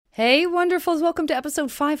Hey, wonderfuls. Welcome to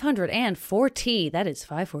episode 540. That is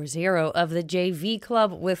 540 of the JV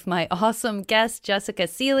Club with my awesome guest, Jessica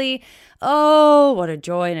Sele. Oh, what a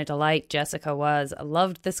joy and a delight Jessica was. I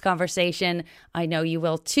loved this conversation. I know you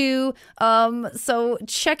will too. So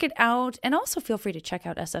check it out. And also feel free to check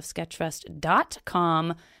out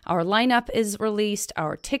sfsketchfest.com. Our lineup is released.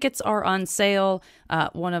 Our tickets are on sale.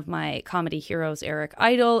 One of my comedy heroes, Eric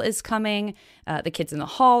Idle, is coming. The Kids in the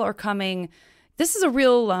Hall are coming. This is a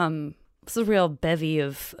real bevy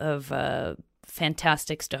of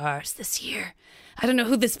fantastic stars this year. I don't know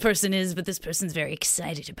who this person is, but this person's very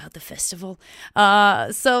excited about the festival.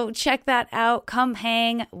 So check that out. Come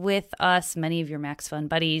hang with us. Many of your Max Fun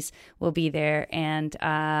buddies will be there. And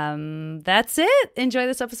that's it. Enjoy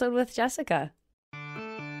this episode with Jessica.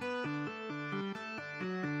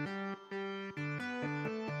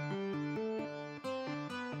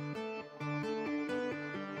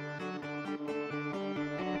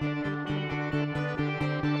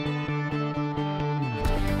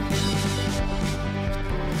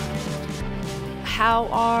 How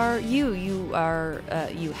are you? You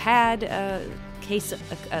had a case,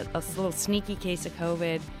 a little sneaky case of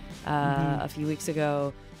COVID a few weeks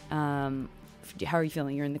ago. How are you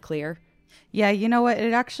feeling? You're in the clear? Yeah, you know what?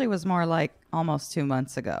 It actually was more like almost 2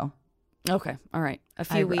 months ago. Okay, all right. A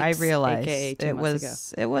few weeks. I realized AKA 2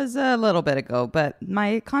 months ago. It was a little bit ago, but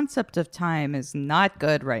my concept of time is not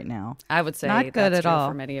good right now. I would say not good that's at true all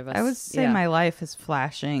for many of us. I would say my life is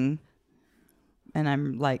flashing. And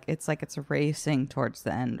I'm like, it's racing towards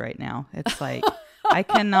the end right now. It's like, I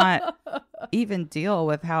cannot even deal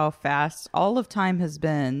with how fast all of time has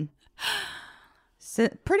been.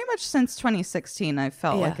 Pretty much since 2016, I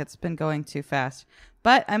felt like it's been going too fast.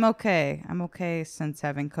 But I'm okay. I'm okay since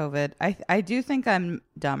having COVID. I do think I'm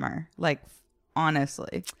dumber. Like,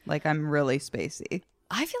 honestly. Like, I'm really spacey.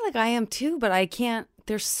 I feel like I am too, but I can't.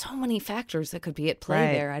 There's so many factors that could be at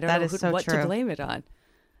play there. I don't know what to blame it on.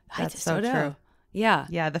 That's so true. Yeah.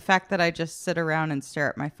 Yeah. The fact that I just sit around and stare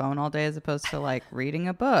at my phone all day as opposed to like reading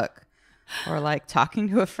a book or like talking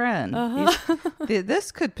to a friend.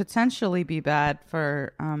 This could potentially be bad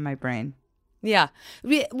for my brain. Yeah.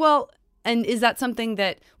 Well, and is that something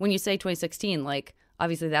that when you say 2016, like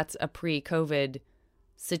obviously that's a pre-COVID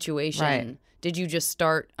situation. Right. Did you just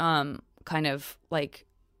start kind of like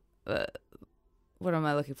what am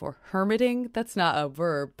I looking for? Hermiting? That's not a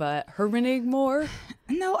verb, but hermiting more?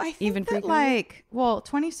 No, I think even that like,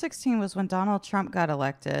 2016 was when Donald Trump got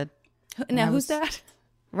elected. Now, who's that?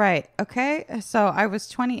 Right. Okay. So I was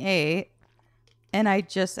 28 and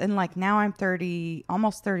now I'm 30,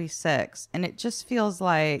 almost 36. And it just feels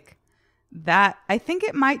like that. I think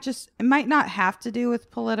it might not have to do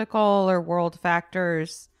with political or world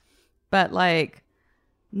factors, but like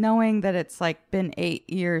knowing that it's like been 8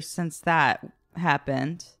 years since that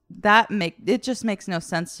happened, it just makes no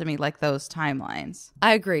sense to me, like those timelines.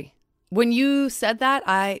 I agree. When you said that,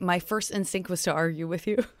 my first instinct was to argue with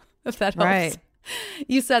you, if that helps. Right.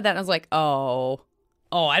 You said that and I was like, oh,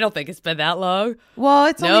 I don't think it's been that long. Well,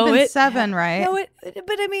 it's only been 7, right? No,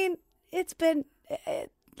 but I mean, it's been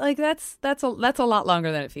like that's a lot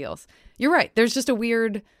longer than it feels. You're right. There's just a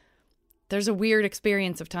weird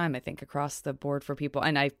experience of time, I think, across the board for people,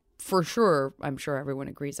 and I'm sure everyone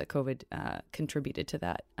agrees that COVID contributed to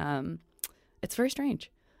that. It's very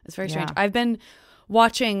strange. I've been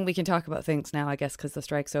watching, we can talk about things now, I guess, because the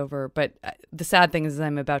strike's over. But the sad thing is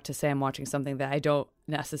I'm about to say I'm watching something that I don't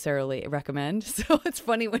necessarily recommend. So it's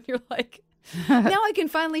funny when you're like, now I can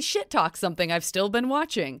finally shit talk something I've still been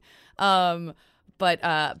watching. But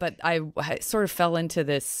I sort of fell into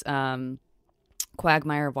this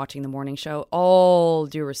quagmire of watching the morning show. All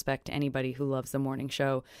due respect to anybody who loves the morning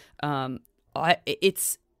show.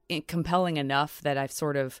 It's compelling enough that I've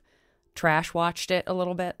sort of trash watched it a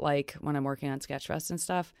little bit, like when I'm working on Sketchfest and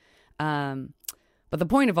stuff. But the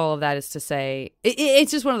point of all of that is to say,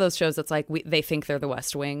 it's just one of those shows that's like, they think they're the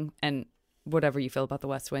West Wing, and whatever you feel about the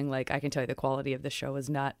West Wing, like I can tell you the quality of the show is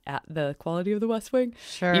not at the quality of the West Wing.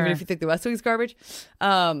 Sure. Even if you think the West Wing's garbage.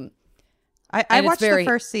 I watched the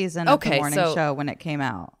first season of the morning show when it came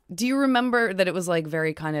out. Do you remember that it was like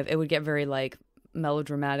very kind of, it would get very like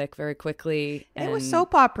melodramatic very quickly? It was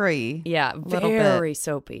soap opera-y. Yeah, very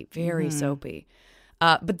soapy, very soapy.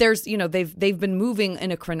 But there's, they've been moving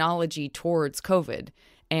in a chronology towards COVID.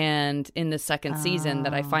 And in the second season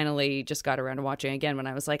that I finally just got around to watching again, when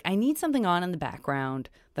I was like, I need something on in the background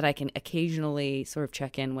that I can occasionally sort of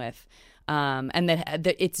check in with. And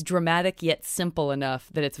that it's dramatic yet simple enough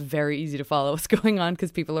that it's very easy to follow what's going on because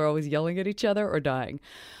people are always yelling at each other or dying.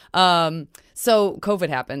 So COVID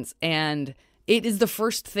happens, and it is the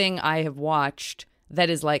first thing I have watched that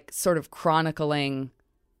is like sort of chronicling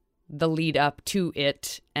the lead up to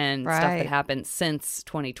it and stuff that happened since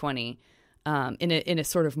 2020 in a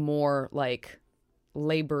sort of more like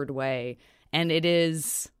labored way. And it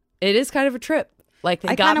is kind of a trip. Like,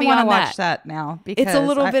 they got me on that. I kind of want to watch that now, because it's a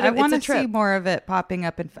little bit. I want to see more of it popping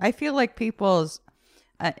up, and I feel like people's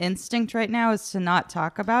instinct right now is to not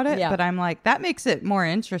talk about it. But I'm like, that makes it more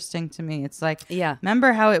interesting to me. It's like,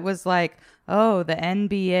 remember how it was like, oh, the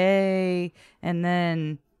NBA, and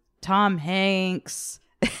then Tom Hanks.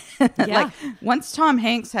 Like, once Tom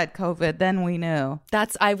Hanks had COVID, then we knew.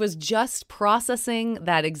 I was just processing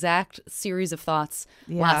that exact series of thoughts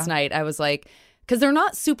last night. I was like, because they're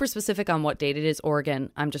not super specific on what date it is, or again,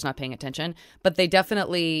 I'm just not paying attention, but they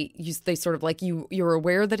definitely they sort of like, you're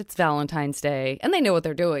aware that it's Valentine's Day, and they know what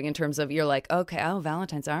they're doing in terms of, you're like, okay, oh,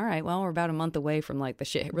 Valentine's, all right, well, we're about a month away from like the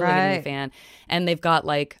shit really hitting the fan. And they've got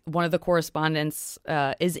like one of the correspondents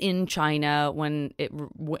is in China when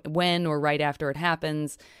or right after it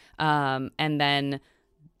happens. And then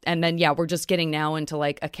we're just getting now into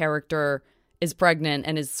like a character is pregnant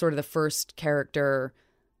and is sort of the first character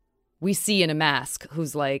we see in a mask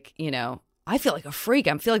who's like, you know, I feel like a freak.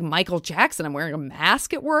 I feel like Michael Jackson. I'm wearing a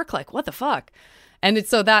mask at work. Like, what the fuck? And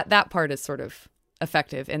so that part is sort of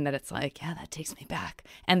effective in that it's like, yeah, that takes me back.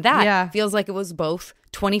 And that feels like it was both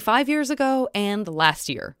 25 years ago and last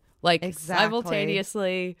year. Like,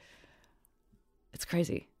 simultaneously. It's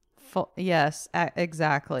crazy. Yes,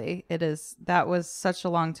 exactly. It is. That was such a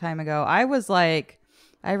long time ago.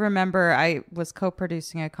 I remember I was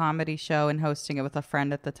co-producing a comedy show and hosting it with a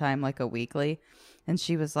friend at the time, like a weekly. And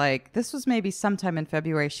she was like, this was maybe sometime in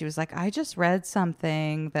February. She was like, I just read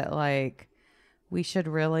something that like we should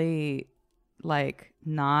really like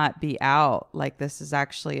not be out. Like, this is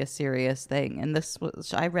actually a serious thing. And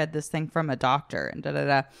I read this thing from a doctor and da da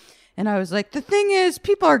da. And I was like, the thing is,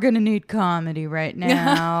 people are going to need comedy right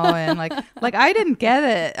now. And like I didn't get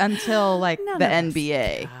it until like the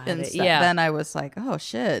NBA and stuff. Yeah. Then I was like, oh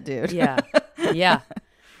shit, dude. Yeah.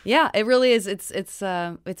 It really is. It's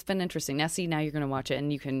been interesting. Now you're going to watch it,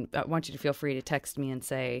 and I want you to feel free to text me and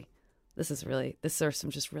say, there's some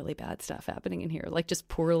just really bad stuff happening in here. Like, just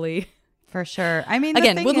poorly. For sure. I mean,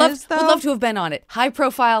 again, would love to have been on it. High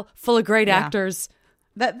profile, full of great actors.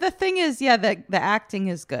 The thing is, the acting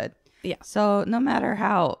is good. Yeah. So no matter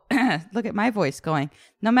how, look at my voice going,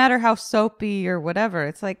 no matter how soapy or whatever,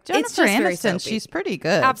 it's like Jennifer Aniston, she's pretty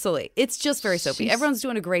good. Absolutely. It's just very soapy. Everyone's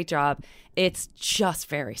doing a great job. It's just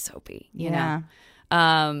very soapy, you know?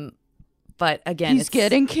 But again, he's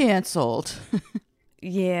getting canceled.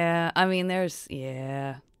 Yeah. I mean,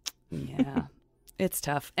 it's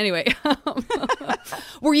tough. Anyway,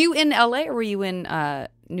 were you in LA or were you in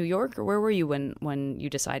New York, or where were you when you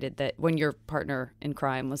decided that, when your partner in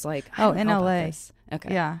crime was like, in LA?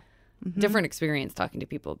 Okay. Yeah. Mm-hmm. Different experience talking to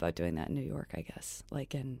people about doing that in New York, I guess.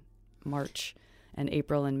 Like in March and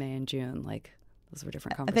April and May and June, like those were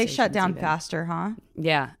different conversations. They shut down faster, huh?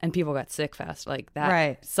 Yeah. And people got sick fast like that.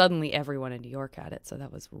 Right. Suddenly everyone in New York had it. So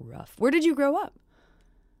that was rough. Where did you grow up?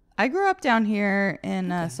 I grew up down here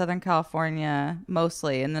in Southern California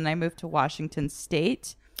mostly, and then I moved to Washington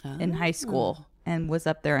State in high school and was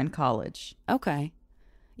up there in college. Okay.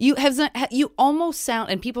 You almost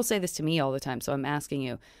sound, and people say this to me all the time, so I'm asking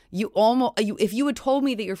you, if you had told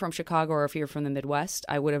me that you're from Chicago or if you're from the Midwest,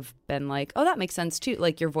 I would have been like, oh, that makes sense too,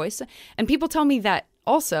 like your voice. And people tell me that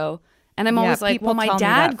also, and I'm always like, well, my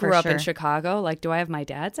dad grew up in Chicago. Like, do I have my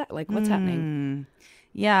dad's? Like, what's happening?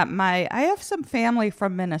 Yeah, I have some family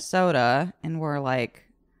from Minnesota, and we're like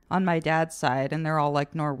on my dad's side, and they're all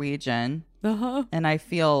like Norwegian. And I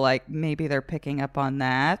feel like maybe they're picking up on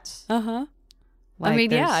that. Like, I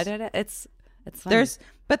mean, it's funny.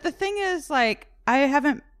 But the thing is, like,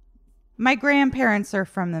 my grandparents are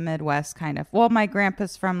from the Midwest, kind of. Well, my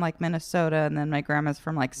grandpa's from like Minnesota, and then my grandma's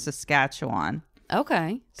from like Saskatchewan.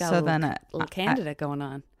 Okay, got a little Canada going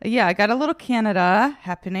on. Yeah, I got a little Canada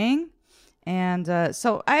happening. And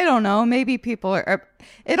so I don't know, maybe people are,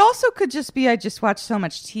 it also could just be I just watched so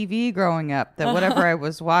much TV growing up that whatever I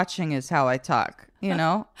was watching is how I talk, you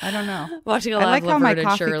know? I don't know. Watching a lot of Laverne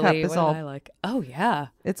and Shirley. What am I like? Oh, yeah.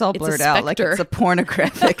 It's all blurred out like it's a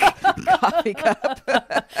pornographic coffee cup.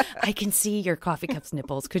 I can see your coffee cup's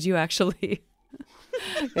nipples. Could you address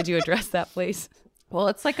that, please? Well,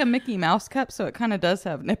 it's like a Mickey Mouse cup, so it kind of does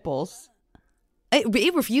have nipples.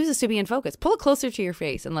 It refuses to be in focus. Pull it closer to your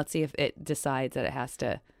face and let's see if it decides that it has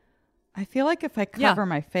to. I feel like if I cover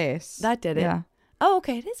my face. That did it. Yeah. Oh,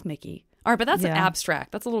 okay. It is Mickey. All right, but that's an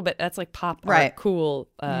abstract. That's a little bit, that's like pop art, cool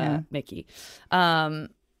Mickey.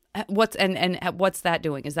 What's that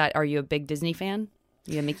doing? Are you a big Disney fan?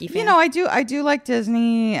 Are you a Mickey fan? You know, I do like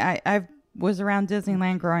Disney. I've was around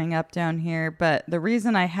Disneyland growing up down here, but the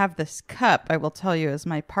reason I have this cup, I will tell you, is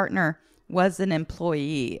my partner was an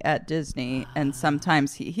employee at Disney, and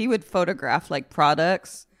sometimes he would photograph like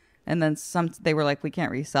products, and then they were like, we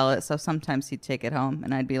can't resell it, so sometimes he'd take it home,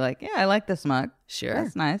 and I'd be like, yeah, I like this mug. Sure.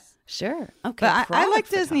 That's nice. Sure. Okay. But I like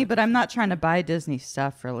Disney, but I'm not trying to buy Disney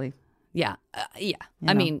stuff, really. Yeah. Yeah.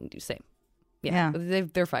 I mean, same. Yeah.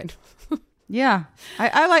 They're fine. Yeah.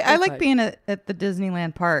 I like being at the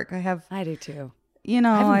Disneyland park. I do too.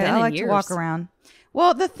 I like to walk around.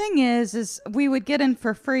 Well, the thing is we would get in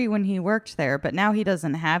for free when he worked there, but now he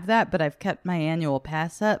doesn't have that. But I've kept my annual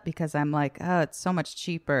pass up because I'm like, oh, it's so much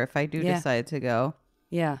cheaper if I do decide to go.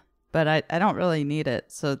 Yeah. But I don't really need it.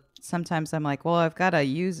 So sometimes I'm like, well, I've got to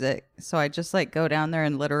use it. So I just like go down there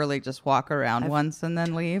and literally just walk around once and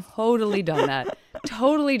then leave. Totally done that.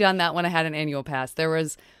 Totally done that when I had an annual pass. There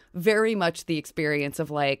was very much the experience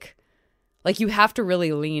of like you have to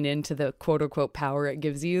really lean into the quote unquote power it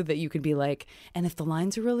gives you, that you could be like, and if the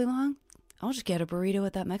lines are really long, I'll just get a burrito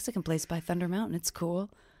at that Mexican place by Thunder Mountain. It's cool.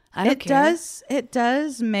 I don't care. It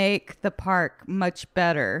does make the park much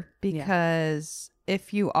better because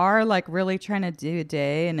if you are like really trying to do a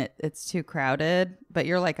day and it's too crowded, but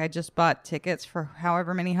you're like, I just bought tickets for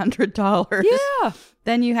however many $100. Yeah.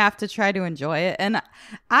 Then you have to try to enjoy it. And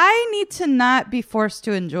I need to not be forced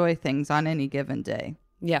to enjoy things on any given day.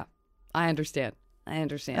 Yeah. I understand.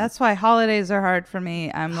 That's why holidays are hard for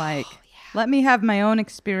me. I'm like, let me have my own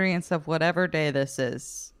experience of whatever day this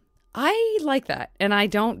is. I like that, and I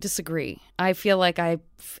don't disagree. I feel like I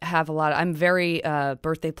have I'm very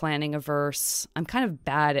birthday planning averse. I'm kind of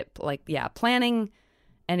bad at planning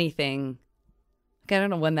anything. I don't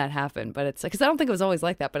know when that happened, but it's because I don't think it was always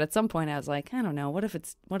like that. But at some point, I was like, I don't know. What if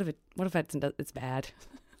it's bad?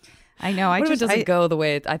 I know. What if it doesn't go the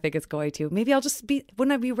way I think it's going to? Maybe I'll just be.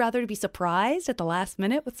 Wouldn't I be rather to be surprised at the last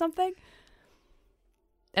minute with something?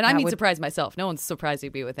 And I mean, surprise myself. No one's surprising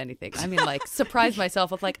me with anything. I mean, like, surprise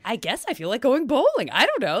myself with, like, I guess I feel like going bowling. I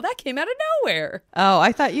don't know. That came out of nowhere. Oh,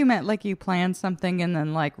 I thought you meant, like, you planned something and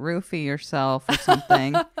then, like, roofie yourself or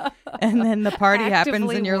something. And then the party happens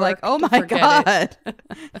and you're like, oh, my God.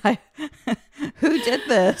 Who did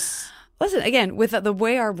this? Listen, again, with the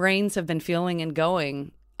way our brains have been feeling and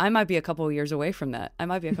going, I might be a couple of years away from that. I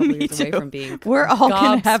might be a couple of years away from being We're all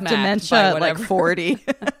going to have dementia at, like, 40.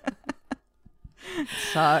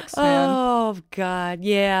 Sucks, man. Oh, God.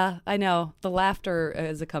 Yeah, I know. The laughter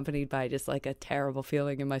is accompanied by just like a terrible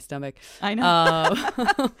feeling in my stomach. I know.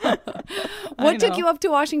 What took you up to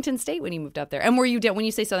Washington State when you moved up there? And were you, when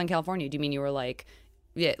you say Southern California, do you mean you were like,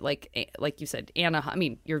 like you said, Anaheim, I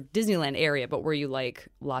mean, your Disneyland area, but were you like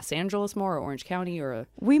Los Angeles more or Orange County or?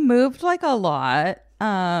 We moved like a lot.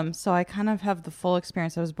 So I kind of have the full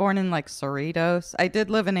experience. I was born in like Cerritos. I did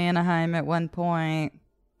live in Anaheim at one point.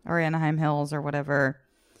 Or Anaheim Hills or whatever.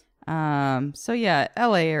 So yeah,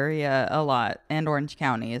 LA area a lot and Orange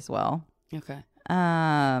County as well. Okay.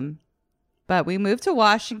 But we moved to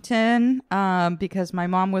Washington because my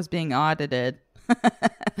mom was being audited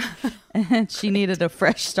and she needed a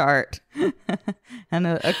fresh start. And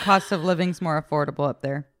a cost of living's more affordable up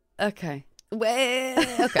there. Okay. Okay.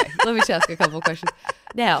 Let me just ask a couple of questions.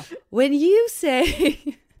 Now, when you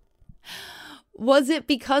say, was it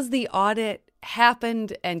because the audit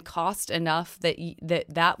happened and cost enough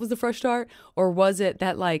that was the fresh start, or was it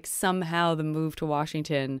that like somehow the move to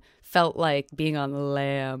Washington felt like being on the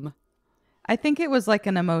lam? I think it was like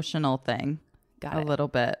an emotional thing. Got it. A little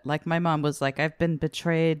bit. Like my mom was like, I've been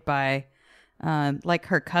betrayed by like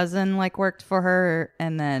her cousin like worked for her,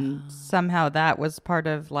 and then somehow that was part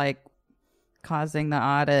of like causing the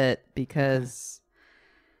audit because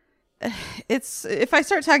it's, if I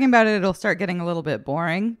start talking about it, it'll start getting a little bit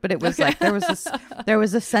boring. But it was like there was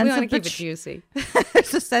a sense we of keep it juicy.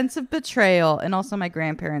 There's a sense of betrayal, and also my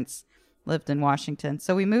grandparents lived in Washington,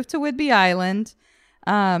 so we moved to Whidbey Island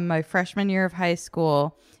my freshman year of high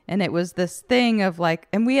school, and it was this thing of like,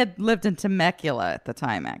 and we had lived in Temecula at the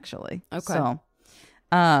time actually. Okay. So,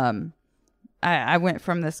 I went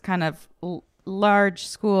from this kind of large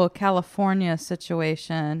school California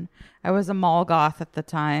situation. I was a mall goth at the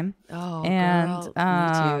time. Oh, and girl,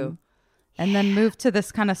 me too. And then moved to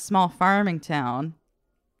this kind of small farming town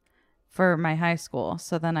for my high school.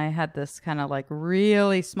 So then I had this kind of like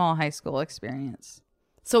really small high school experience.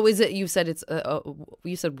 So is it, you said it's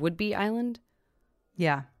you said Whidbey Island?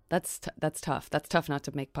 Yeah. That's tough. That's tough not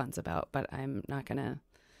to make puns about, but I'm gonna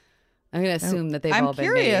assume that they've all been made.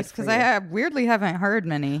 I'm curious because I weirdly haven't heard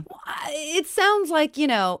many. It sounds like,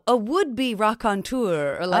 a would-be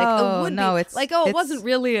raconteur, or like a would-be. No, it's like, it wasn't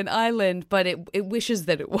really an island, but it wishes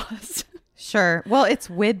that it was. Sure. Well, it's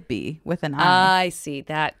Whidbey with an I. I see.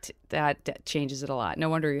 That changes it a lot. No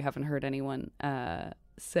wonder you haven't heard anyone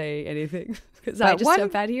say anything because I just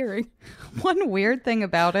have bad hearing. One weird thing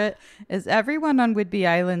about it is everyone on Whidbey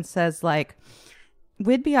Island says like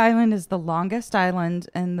Whidbey Island is the longest island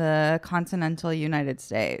in the continental United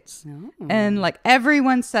States. Oh. And like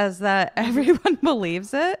everyone says that, everyone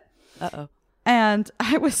believes it. Uh-oh. And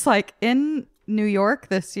I was like in New York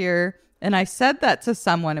this year and I said that to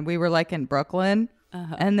someone and we were like in Brooklyn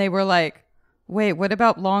and they were like, wait, what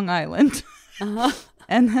about Long Island?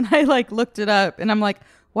 And then I like looked it up and I'm like,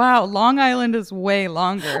 wow, Long Island is way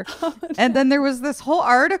longer. Oh, no. And then there was this whole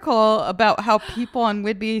article about how people on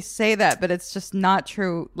Whidbey say that, but it's just not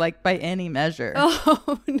true, like by any measure.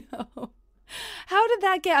 Oh, no. How did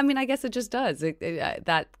that get? I mean, I guess it just does.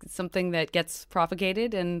 That's something that gets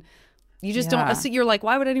propagated and you just don't. So you're like,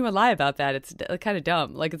 why would anyone lie about that? It's kind of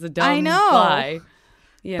dumb. Like it's a dumb lie.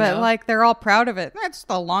 But like they're all proud of it. That's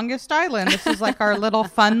the longest island. This is like our little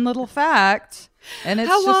fun little fact. And it's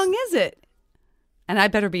how long is it? And I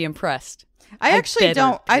better be impressed. I actually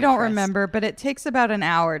don't remember, but it takes about an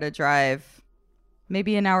hour to drive,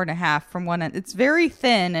 maybe an hour and a half from one end. It's very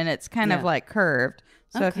thin and it's kind of like curved.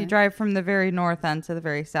 So if you drive from the very north end to the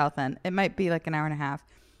very south end, it might be like an hour and a half.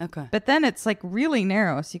 Okay. But then it's like really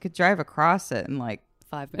narrow, so you could drive across it in like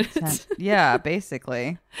 5 minutes. Yeah,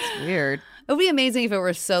 basically. It's weird. It would be amazing if it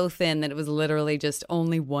were so thin that it was literally just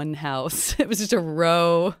only one house. It was just a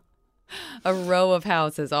row of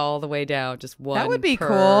houses all the way down, just one. That would be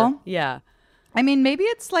cool. Yeah. I mean, maybe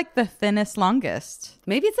it's like the thinnest longest.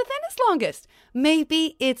 Maybe it's the thinnest longest.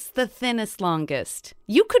 Maybe it's the thinnest longest.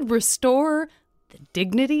 You could restore the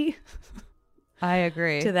dignity. I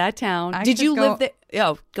agree. To that town. Did you live there?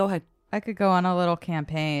 Oh, go ahead. I could go on a little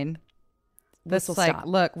campaign. This like, stop.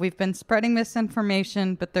 Look, we've been spreading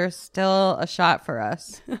misinformation, but there's still a shot for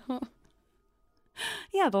us.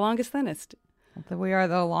 Yeah, the longest, thinnest. We are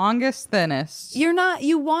the longest, thinnest.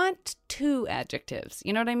 You want 2 adjectives.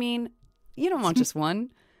 You know what I mean? You don't want just one.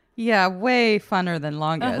 Yeah, way funner than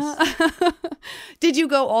longest. Did you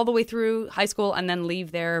go all the way through high school and then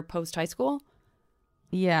leave there post high school?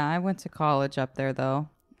 Yeah, I went to college up there, though.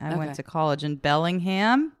 I went to college in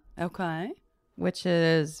Bellingham. Okay. Which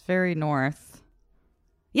is very north.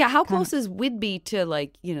 Yeah, how close is Whidbey to,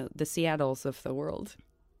 like, the Seattles of the world?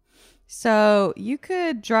 So you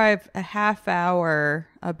could drive a half hour,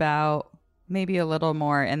 about maybe a little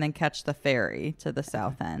more, and then catch the ferry to the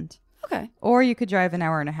south end. Okay. Or you could drive an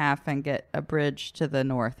hour and a half and get a bridge to the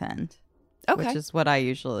north end. Okay. Which is what I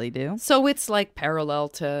usually do. So it's like parallel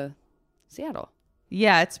to Seattle.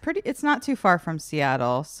 Yeah, it's not too far from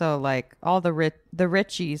Seattle. So like all the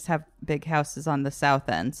Richies have big houses on the south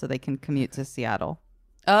end so they can commute to Seattle.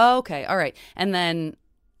 Oh, okay. All right. And then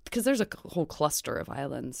because there's a whole cluster of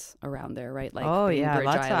islands around there, right? Like Bainbridge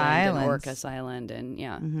lots Island of islands. and Orcas Island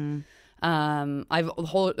and Mm-hmm.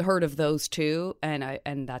 I've heard of those two and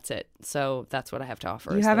that's it. So that's what I have to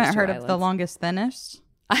offer. You haven't heard of the longest, thinnest?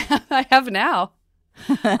 I have now.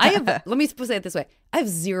 Let me say it this way. I have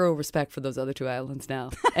zero respect for those other 2 islands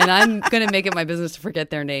now. And I'm going to make it my business to forget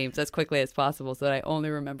their names as quickly as possible so that I only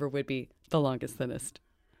remember Whidbey, the longest, thinnest.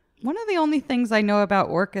 One of the only things I know about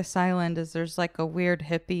Orcas Island is there's like a weird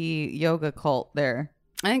hippie yoga cult there.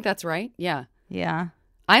 I think that's right. Yeah. Yeah.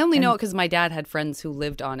 I only know it because my dad had friends who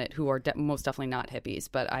lived on it who are most definitely not hippies,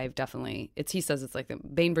 but I've definitely, he says it's like the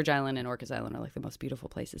Bainbridge Island and Orcas Island are like the most beautiful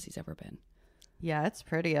places he's ever been. Yeah, it's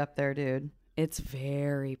pretty up there, dude. It's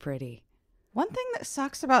very pretty. One thing that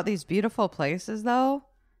sucks about these beautiful places, though,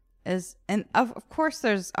 is, and of course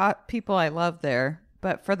there's people I love there,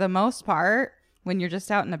 but for the most part, when you're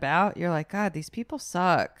just out and about, you're like, God, these people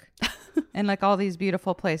suck. And like all these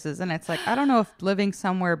beautiful places. And it's like, I don't know if living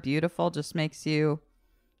somewhere beautiful just makes you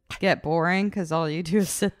get boring because all you do is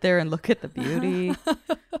sit there and look at the beauty.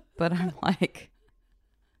 But I'm like...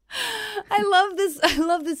 I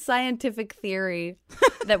love this scientific theory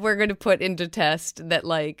that we're going to put into test that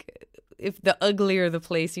like if the uglier the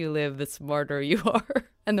place you live, the smarter you are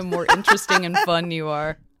and the more interesting and fun you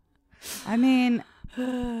are. I mean,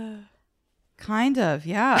 kind of,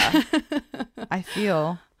 yeah. I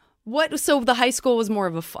feel. So the high school was more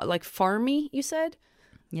of a farmy, you said?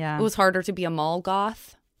 Yeah. It was harder to be a mall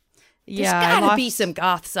goth? Yeah, there's got to be some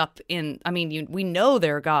goths up in, I mean, we know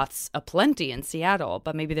there are goths aplenty in Seattle,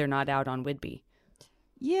 but maybe they're not out on Whidbey.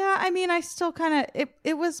 Yeah, I mean, I still kind of,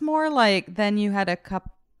 it was more like then you had a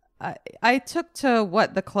cup. I took to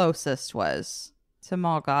what the closest was to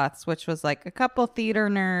mall goths, which was like a couple theater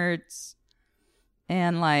nerds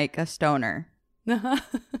and like a stoner,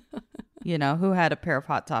 who had a pair of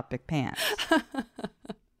Hot Topic pants.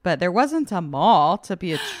 but there wasn't a mall to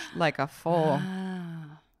be like a full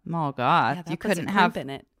mall goth. Yeah, that You puts a couldn't crimp have in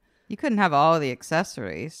it. You couldn't have all the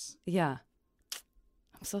accessories. Yeah.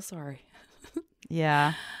 I'm so sorry.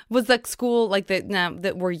 Yeah. Was that school like that? Now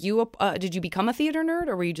that were you? Did you become a theater nerd,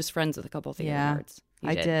 or were you just friends with a couple of theater nerds?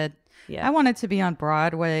 I did. Yeah. I wanted to be on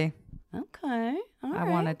Broadway. Okay. All I right.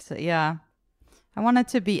 wanted to. Yeah. I wanted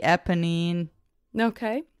to be Eponine.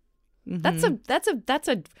 Okay. That's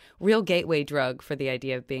a real gateway drug for the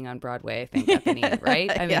idea of being on Broadway. I think Eponine,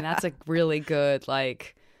 right? I mean, that's a really good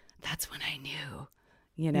that's when I knew.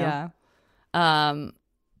 You know. Yeah.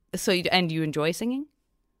 So you enjoy singing?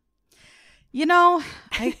 You know,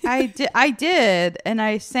 I did, and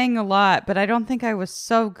I sang a lot, but I don't think I was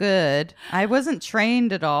so good. I wasn't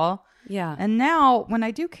trained at all. Yeah. And now when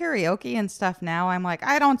I do karaoke and stuff now, I'm like,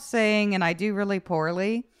 I don't sing and I do really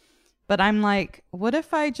poorly. But I'm like, what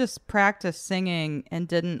if I just practiced singing and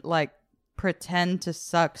didn't like pretend to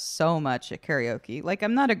suck so much at karaoke? Like,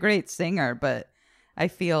 I'm not a great singer, but I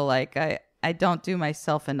feel like I don't do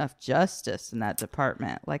myself enough justice in that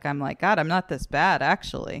department. Like, I'm like, God, I'm not this bad,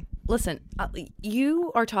 actually. Listen,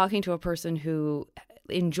 you are talking to a person who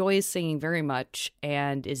enjoys singing very much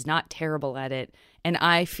and is not terrible at it. And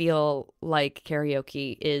I feel like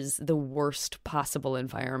karaoke is the worst possible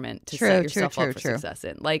environment to set yourself up for success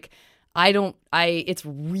in. Like, it's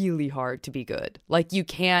really hard to be good. Like, you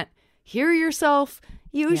can't hear yourself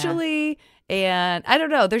usually. Yeah. And I don't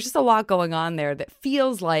know, there's just a lot going on there that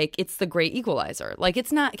feels like it's the great equalizer. Like,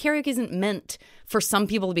 it's not, karaoke isn't meant for some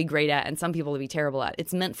people to be great at and some people to be terrible at.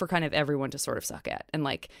 It's meant for kind of everyone to sort of suck at. And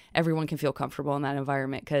like, everyone can feel comfortable in that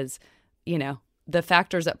environment because, you know, the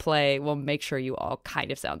factors at play will make sure you all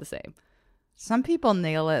kind of sound the same. Some people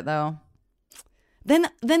nail it though. Then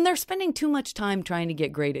they're spending too much time trying to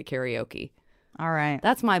get great at karaoke. All right.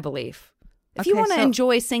 That's my belief. If you want to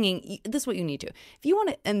enjoy singing, this is what you need to. If you want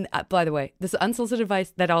to, and by the way, this is unsolicited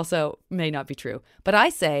advice that also may not be true, but I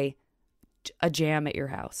say a jam at your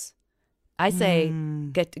house. I say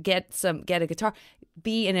get a guitar,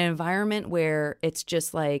 be in an environment where it's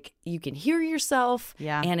just like you can hear yourself,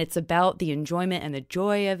 and it's about the enjoyment and the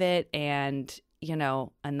joy of it, and you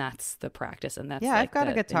know, and that's the practice, and that's I've got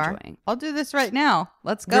a guitar. Enjoying. I'll do this right now.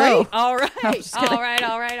 Let's go. Great. All right.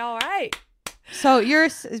 All right. So you're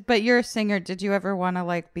a singer. Did you ever want to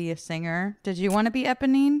like be a singer? Did you want to be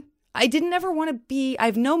Eponine? I didn't ever want to be. I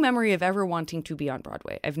have no memory of ever wanting to be on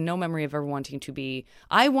Broadway. I have no memory of ever wanting to be.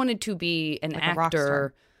 I wanted to be an like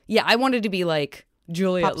actor. Yeah, I wanted to be like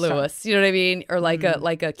Juliette Lewis. You know what I mean? Or like a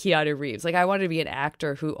Keanu Reeves. Like, I wanted to be an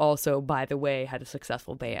actor who also, by the way, had a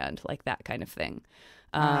successful band, like that kind of thing.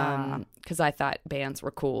 Because I thought bands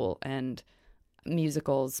were cool and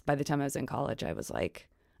musicals. By the time I was in college, I was like,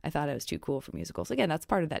 I thought I was too cool for musicals. Again, that's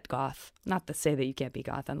part of that goth. Not to say that you can't be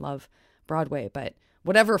goth and love Broadway, but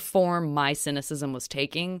whatever form my cynicism was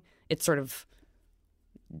taking, it sort of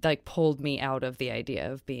like pulled me out of the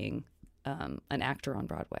idea of being an actor on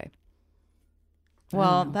Broadway.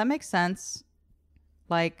 Well, that makes sense.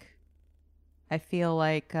 Like, I feel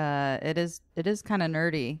like it is kind of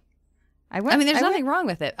nerdy. I mean, there's nothing wrong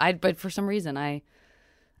with it. But for some reason, and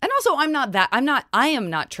also I am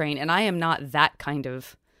not trained, and I am not that kind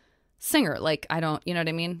of singer. Like, I don't, you know what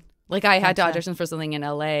I mean? Like, I had to audition for something in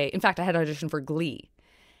LA. In fact, I had to audition for Glee.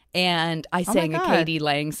 And I sang a Katie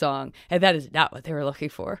Lang song, and that is not what they were looking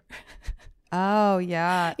for. Oh,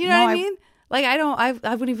 yeah. You know what I mean? Like, I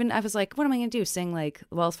wouldn't even, I was like, what am I going to do? Sing like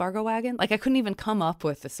Wells Fargo Wagon? Like, I couldn't even come up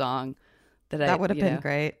with the song that would have been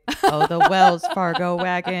great. Oh, the Wells Fargo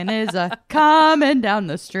wagon is coming down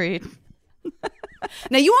the street.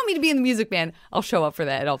 Now, you want me to be in the Music Man? I'll show up for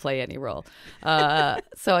that and I'll play any role.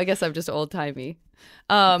 So I guess I'm just old timey.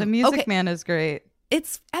 The Music Man is great. I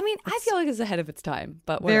feel like it's ahead of its time,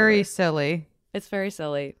 but whatever. Very silly. It's very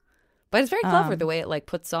silly, but it's very clever the way it like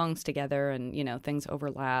puts songs together and, you know, things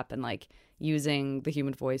overlap and like using the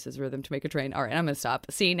human voice as rhythm to make a train. All right, I'm going to stop.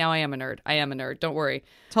 See, now I am a nerd. Don't worry.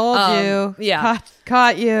 Told you. Yeah.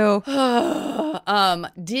 Caught you.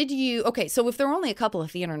 Did you, okay, so if there were only a couple of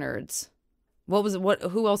theater nerds,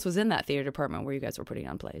 who else was in that theater department where you guys were putting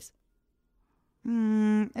on plays?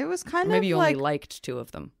 It was kind of maybe you only liked two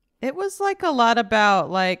of them. It was like a lot about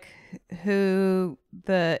like there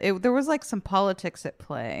was like some politics at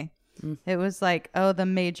play. It was like, the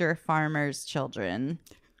major farmers' children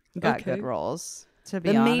got good roles, to be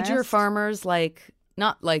honest. The major farmers, like,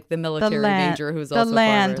 not like the military major who's also the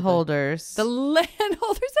landholders. The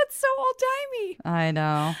landholders, that's so old-timey. I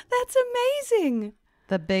know. That's amazing.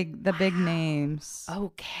 The big names.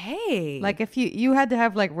 Okay. Like, if you had to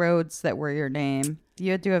have like roads that were your name.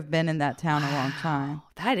 You had to have been in that town a long time.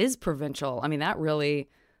 That is provincial. I mean,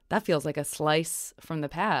 that feels like a slice from the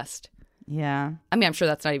past. Yeah. I mean, I'm sure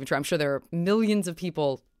that's not even true. I'm sure there are millions of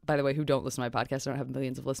people, by the way, who don't listen to my podcast. I don't have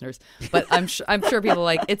millions of listeners, but I'm sure people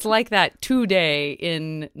like, it's like that today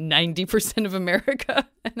in 90% of America.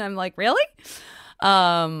 And I'm like, really?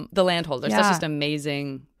 The landholders. That's just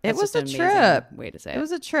amazing. It was a amazing trip. Way to say it. It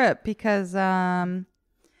was a trip because,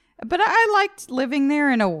 but I liked living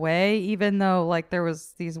there in a way, even though like there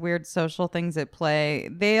was these weird social things at play.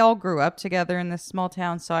 They all grew up together in this small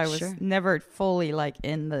town, so I was never fully like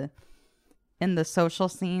in the social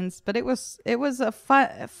scenes. But it was a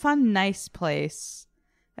fun, nice place.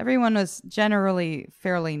 Everyone was generally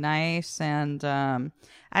fairly nice, and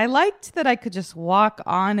I liked that I could just walk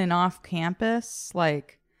on and off campus,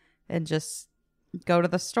 like, and just go to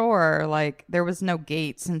the store. Like there was no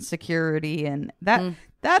gates and security, and that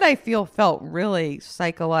I felt really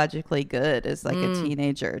psychologically good as like a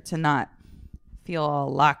teenager, to not feel all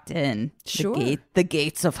locked in the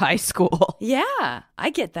gates of high school. Yeah, I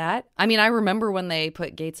get that. I mean, I remember when they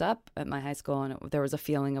put gates up at my high school, and there was a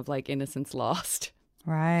feeling of like innocence lost.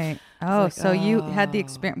 Right. Oh, like, so you had the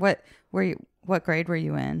experience. What grade were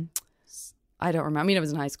you in? I don't remember. I mean, it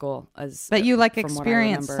was in high school. But you like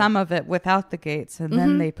experienced some of it without the gates, and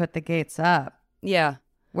then they put the gates up. Yeah.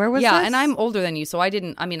 Where was this? And I'm older than you, so I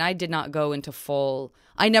did not go into full.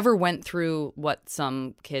 I never went through what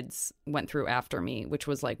some kids went through after me, which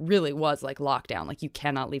was like lockdown. Like you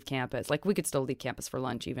cannot leave campus. Like we could still leave campus for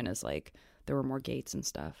lunch, even as like there were more gates and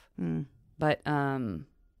stuff. But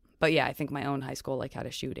yeah, I think my own high school like had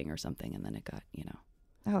a shooting or something, and then it got,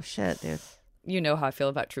 Oh shit, dude. You know how I feel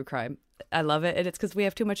about true crime. I love it, and it's because we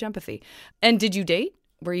have too much empathy. And did you date?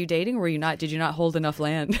 Were you dating, or were you not? Did you not hold enough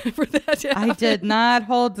land for that? I did not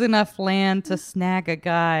hold enough land to snag a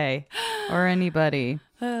couple or anybody.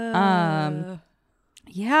 Yeah,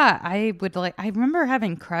 I remember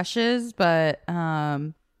having crushes, but yeah,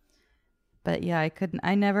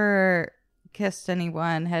 I never kissed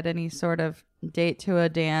anyone, had any sort of date to a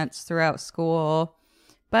dance throughout school.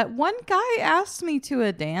 But one guy asked me to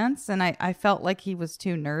a dance, and I felt like he was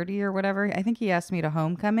too nerdy or whatever. I think he asked me to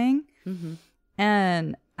homecoming.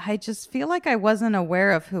 And I just feel like I wasn't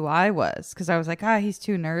aware of who I was, because I was like, he's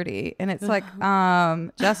too nerdy. And it's like,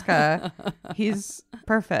 Jessica, he's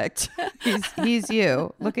perfect. He's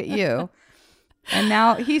you. Look at you. And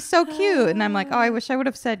now he's so cute. And I'm like, I wish I would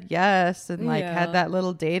have said yes and like had that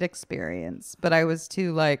little date experience. But I was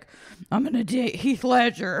too like, I'm going to date Heath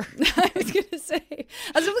Ledger. I was going to say, I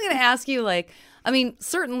was really going to ask you, like, I mean,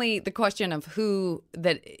 certainly the question of who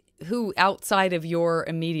outside of your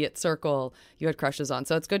immediate circle you had crushes on.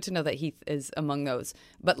 So it's good to know that Heath is among those.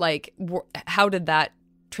 But like, how did that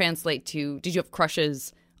translate to, did you have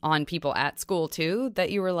crushes on people at school too, that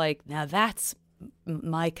you were like, now that's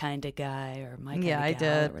my kind of guy, or my kind of gal, I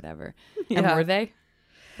did. or whatever? And were they?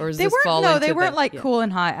 Or is they this weren't. No, they weren't like cool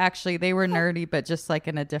and hot. Actually, they were nerdy, but just like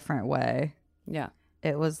in a different way. Yeah.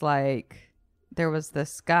 It was like there was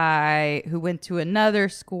this guy who went to another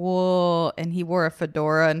school, and he wore a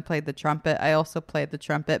fedora and played the trumpet. I also played the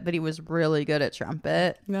trumpet, but he was really good at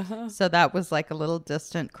trumpet. So that was like a little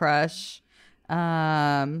distant crush.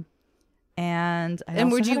 And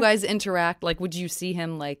would you guys interact? Like, would you see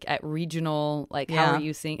him like at regional? Like, how are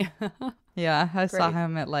you seeing? Yeah, I saw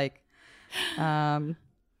him at like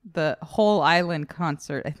the whole island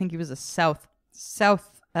concert. I think he was a South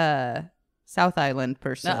Island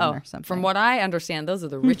person or something. From what I understand, those are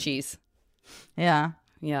the Richies. Yeah.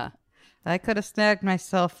 I could have snagged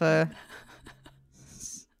myself a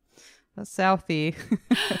Southie.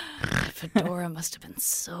 Fedora must have been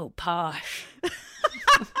so posh.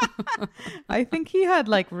 I think he had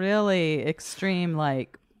like really extreme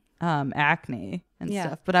like acne and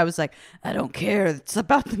stuff, but I was like, I don't care, it's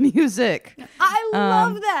about the music. I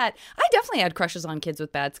love that. I definitely had crushes on kids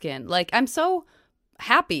with bad skin. Like, I'm so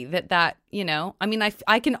happy that I mean,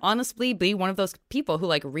 I can honestly be one of those people who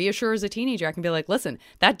like reassures a teenager. I can be like, listen,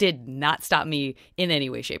 that did not stop me in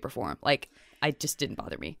any way, shape, or form. Like, I just didn't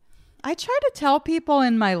bother me. I try to tell people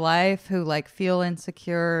in my life who like feel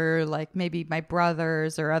insecure, like maybe my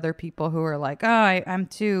brothers or other people who are like, I'm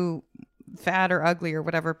too fat or ugly or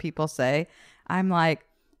whatever people say. I'm like,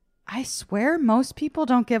 I swear most people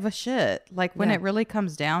don't give a shit. Like when it really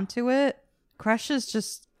comes down to it, crushes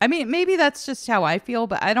just, I mean, maybe that's just how I feel,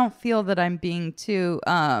 but I don't feel that I'm being too,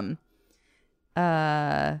 I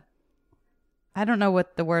don't know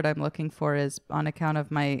what the word I'm looking for is on account of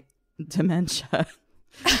my dementia.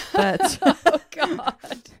 But oh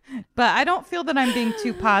God. But I don't feel that I'm being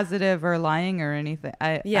too positive or lying or anything.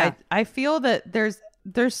 I feel that there's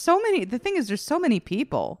so many. The thing is, there's so many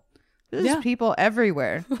people. There's Yeah. people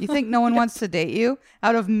everywhere. You think no one wants to date you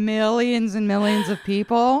out of millions and millions of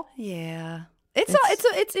people? Yeah.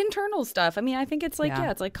 It's internal stuff. I mean, I think it's like,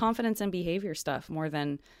 Yeah. it's like confidence and behavior stuff more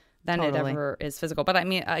than it Totally. ever is physical. But I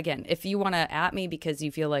mean, again, if you want to at me because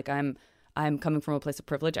you feel like I'm coming from a place of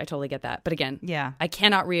privilege, I totally get that. But again, Yeah. I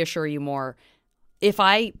cannot reassure you more. If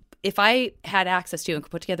I had access to and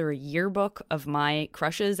could put together a yearbook of my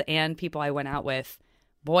crushes and people I went out with,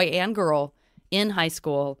 boy and girl, in high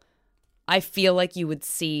school, I feel like you would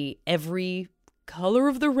see every color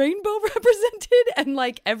of the rainbow represented and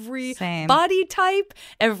like every Same. body type,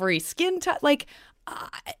 every skin type. Like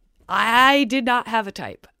I did not have a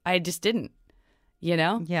type. I just didn't, you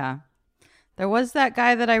know? Yeah. There was that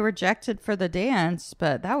guy that I rejected for the dance,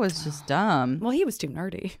 but that was just dumb. Well, he was too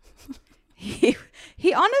nerdy.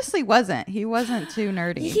 He honestly wasn't. He wasn't too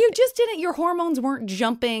nerdy. You just didn't, your hormones weren't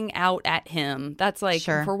jumping out at him. That's like,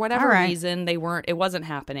 Sure. for whatever All right. reason, it wasn't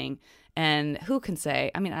happening. And who can say?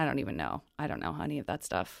 I mean, I don't even know. I don't know any of that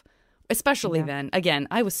stuff. Especially then. Again,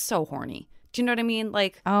 I was so horny. Do you know what I mean?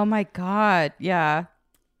 Like, Oh my God. Yeah.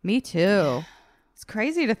 Me too. It's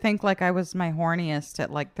crazy to think like I was my horniest at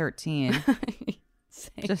like 13.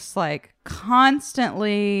 same. Just like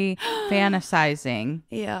constantly fantasizing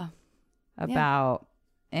Yeah. about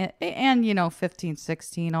and you know 15,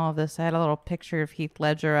 16, all of this. I had a little picture of Heath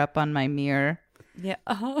Ledger up on my mirror, Yeah.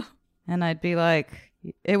 Uh-huh. and I'd be like,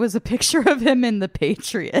 it was a picture of him in The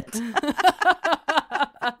Patriot.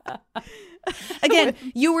 Again,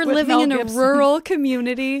 you were with living Mel in a Gibson. rural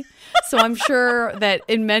community, so I'm sure that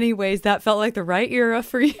in many ways that felt like the right era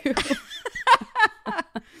for you.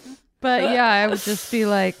 But yeah, I would just be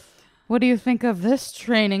like, what do you think of this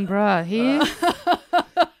training bra, Heath?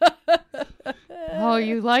 Oh,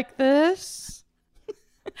 you like this?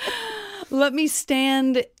 Let me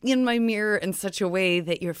stand in my mirror in such a way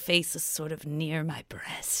that your face is sort of near my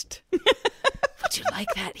breast. Would you like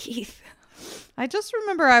that, Heath? I just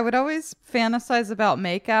remember I would always fantasize about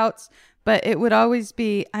makeouts, but it would always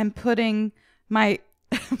be I'm putting my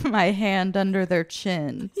my hand under their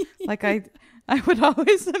chin. Like I would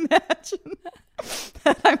always imagine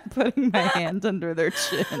that I'm putting my hand under their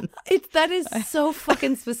chin. That is so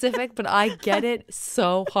fucking specific, but I get it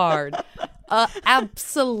so hard.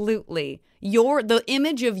 Absolutely. The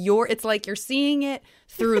image of it's like you're seeing it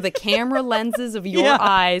through the camera lenses of your Yeah.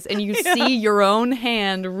 eyes, and you see your own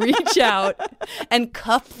hand reach out and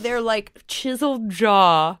cup their like chiseled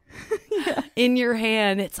jaw in your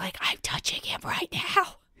hand. It's like, I'm touching him right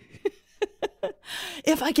now.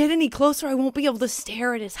 If I get any closer, I won't be able to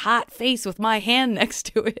stare at his hot face with my hand next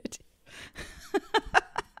to it.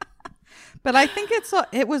 But I think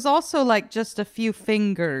it was also like just a few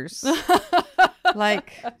fingers.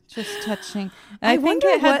 Like just touching. And I think wonder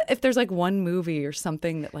it had- if there's like one movie or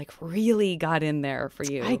something that like really got in there for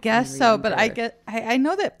you. I guess so, but I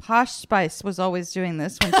know that Posh Spice was always doing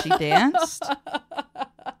this when she danced.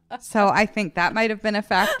 So I think that might have been a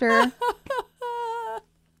factor.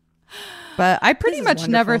 But I pretty This is much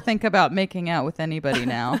never wonderful. think about making out with anybody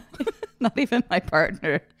now. Not even my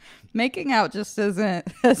partner. Making out just isn't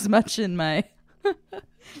as much in my...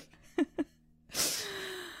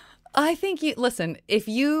 I think listen, if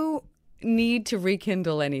you need to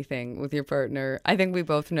rekindle anything with your partner, I think we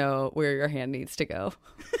both know where your hand needs to go.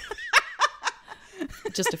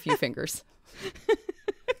 Just a few fingers.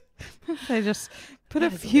 I just put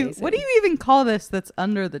That a is few... amazing. What do you even call this that's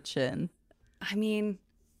under the chin? I mean,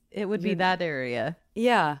 It would be that area.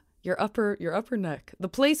 yeah, your upper neck, the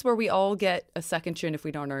place where we all get a second chin if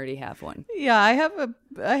we don't already have one. Yeah, I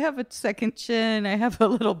have a second chin. I have a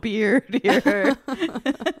little beard here.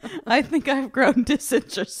 I think I've grown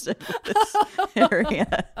disinterested with this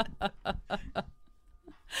area.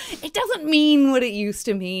 It doesn't mean what it used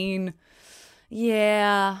to mean.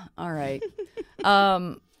 Yeah. All right.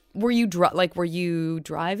 Were you driving?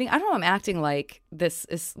 I don't know. I'm acting like this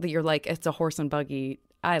is you're like it's a horse and buggy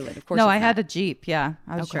island. Of course. No, it's I not. had a Jeep. Yeah,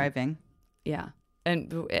 I was Okay. driving. Yeah,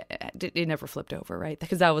 and it never flipped over, right?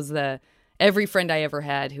 Because that was every friend I ever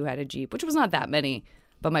had who had a Jeep, which was not that many.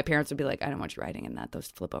 But my parents would be like, I don't want you riding in that. Those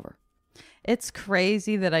flip over. It's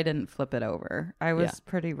crazy that I didn't flip it over. I was Yeah.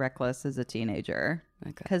 pretty reckless as a teenager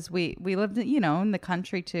Okay. because we lived, in the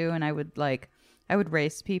country too, and I would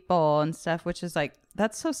race people and stuff, which is like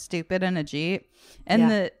that's so stupid in a Jeep. And Yeah.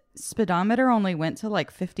 the speedometer only went to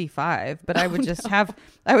like 55, but I would just have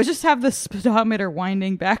the speedometer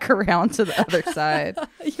winding back around to the other side.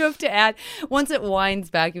 You have to add, once it winds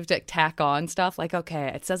back, you have to tack on stuff like, okay,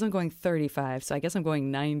 it says I'm going 35, so I guess I'm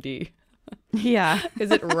going 90. Yeah,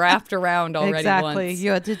 Because it wrapped around already exactly. once.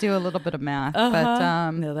 You had to do a little bit of math, Uh-huh.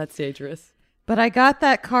 but No, that's dangerous. But I got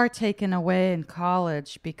that car taken away in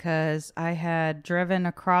college because I had driven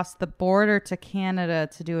across the border to Canada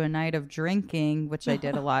to do a night of drinking, which I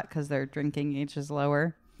did a lot because their drinking age is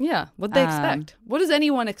lower. Yeah. What'd they expect? What does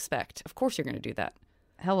anyone expect? Of course you're going to do that.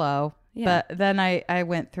 Hello. Yeah. But then I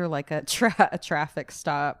went through like a traffic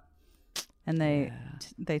stop, and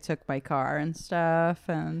they took my car and stuff.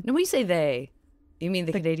 And And when you say they, you mean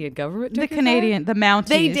the Canadian government took the your Canadian, the Mounties.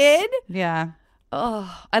 They did? Yeah.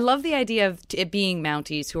 Oh, I love the idea of it being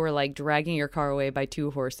Mounties who are like dragging your car away by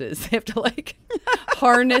 2 horses. They have to like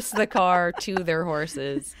harness the car to their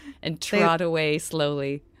horses and trot away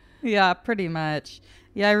slowly. Yeah, pretty much.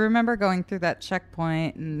 Yeah, I remember going through that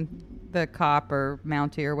checkpoint and the cop or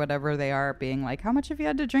Mountie or whatever they are being like, how much have you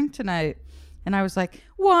had to drink tonight? And I was like,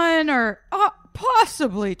 1 or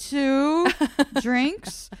possibly 2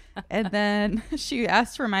 drinks. And then she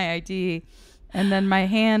asked for my ID. And then my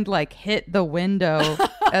hand like hit the window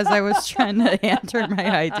as I was trying to enter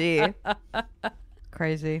my ID.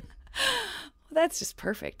 Crazy. That's just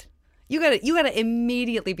perfect. You gotta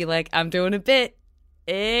immediately be like, I'm doing a bit.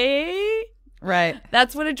 Eh? Right.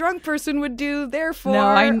 That's what a drunk person would do. Therefore, No,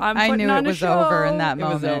 I I'm knew on it a was show. over in that It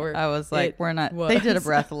was moment. over. I was like, It we're not. was. They did a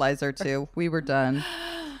breathalyzer too. We were done.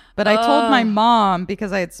 But I told my mom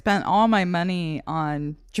because I had spent all my money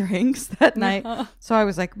on drinks that night. So I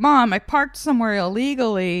was like, Mom, I parked somewhere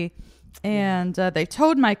illegally and they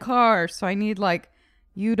towed my car. So I need like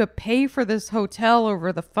you to pay for this hotel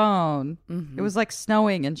over the phone. Mm-hmm. It was like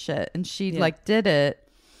snowing and shit. And she like did it.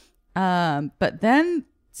 But then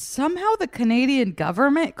somehow the Canadian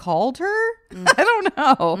government called her. I don't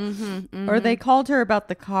know. Or they called her about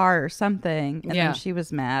the car or something. And then she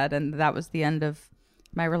was mad. And that was the end of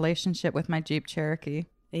my relationship with my Jeep Cherokee.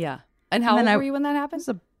 Yeah. And how old were you when that happened?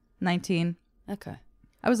 I was 19. Okay.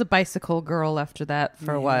 I was a bicycle girl after that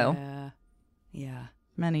for a while. Yeah.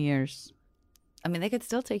 Many years. I mean, they could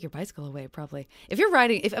still take your bicycle away, probably. If you're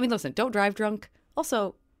riding, listen, don't drive drunk.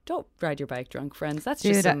 Also, don't ride your bike drunk, friends. That's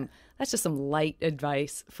just some light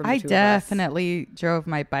advice from the two of us. I definitely drove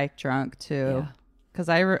my bike drunk too. Because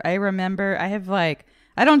I remember I have like,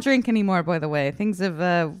 I don't drink anymore, by the way. Things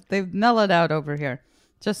have, they've mellowed out over here.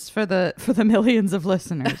 Just for the millions of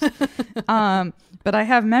listeners. But I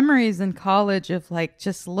have memories in college of like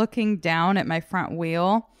just looking down at my front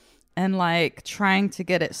wheel and like trying to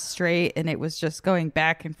get it straight, and it was just going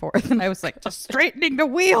back and forth, and I was like just straightening the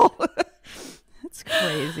wheel. That's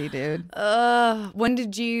crazy, dude. When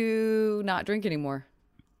did you not drink anymore?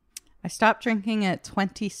 I stopped drinking at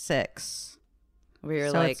 26. So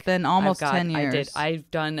it's been almost 10 years.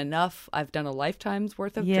 I've done enough. I've done a lifetime's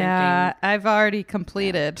worth of drinking. I've already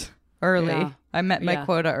completed early. Yeah. I met my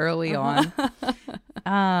quota early on.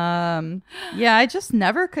 I just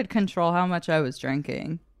never could control how much I was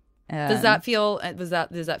drinking. Does that feel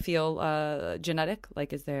genetic?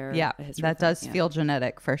 Like, is there a history? That does feel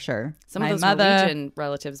genetic for sure. Some of those Norwegian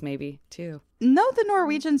relatives maybe too. No, the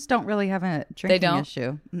Norwegians don't really have a drinking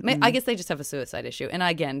issue. I guess they just have a suicide issue. And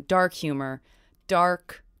again, dark humor,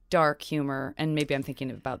 and maybe I'm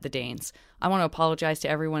thinking about the Danes. I want to apologize to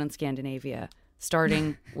everyone in Scandinavia,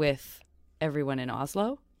 starting with everyone in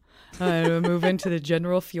Oslo. I'm going to move into the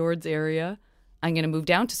general fjords area. I'm going to move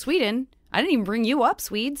down to Sweden. I didn't even bring you up,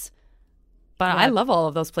 Swedes. But I love all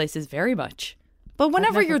of those places very much. But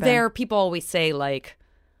whenever you're there, people always say, like,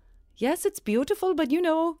 yes, it's beautiful, but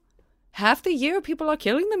half the year people are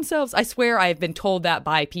killing themselves. I swear I've been told that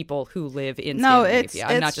by people who live in Scandinavia.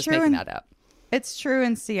 I'm not just making that up. It's true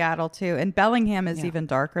in Seattle, too. And Bellingham is even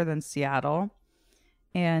darker than Seattle.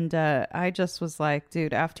 And I just was like,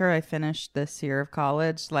 dude, after I finished this year of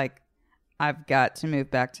college, like, I've got to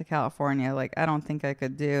move back to California. Like, I don't think I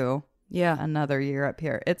could do another year up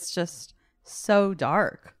here. It's just so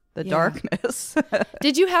dark. The darkness.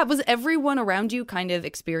 Was everyone around you kind of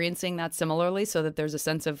experiencing that similarly, so that there's a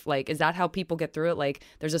sense of like, is that how people get through it? Like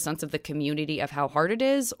there's a sense of the community of how hard it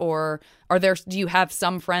is, or do you have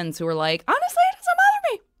some friends who are like, honestly, it doesn't bother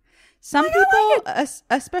me? Some people,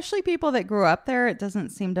 especially people that grew up there, it doesn't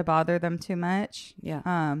seem to bother them too much.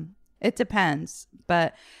 Yeah. It depends,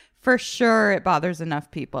 but for sure it bothers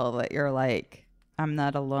enough people that you're like, I'm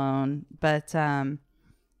not alone. But,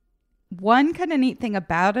 one kind of neat thing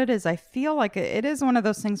about it is I feel like it is one of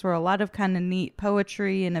those things where a lot of kind of neat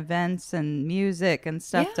poetry and events and music and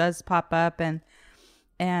stuff does pop up.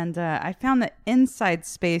 And I found that inside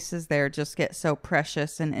spaces there just get so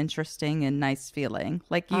precious and interesting and nice feeling.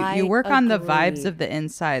 Like you work on the vibes of the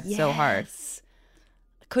inside so hard.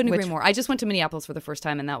 Couldn't agree more. I just went to Minneapolis for the first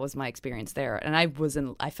time, and that was my experience there. And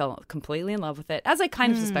I fell completely in love with it, as I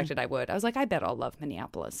kind of suspected I would. I was like, I bet I'll love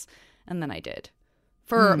Minneapolis. And then I did.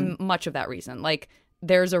 For much of that reason. Like,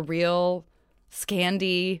 there's a real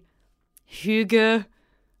Scandi, hygge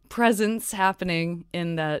presence happening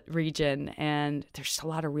in that region. And there's just a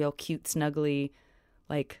lot of real cute, snuggly,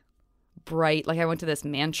 like bright. Like I went to this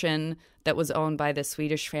mansion that was owned by this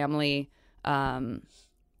Swedish family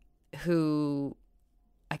who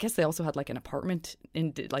I guess they also had like an apartment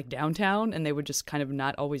in like downtown, and they would just kind of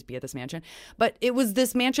not always be at this mansion. But it was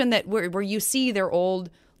this mansion that where you see their old,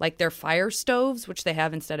 like their fire stoves, which they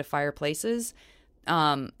have instead of fireplaces.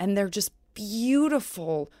 And they're just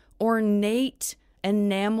beautiful, ornate,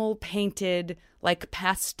 enamel painted, like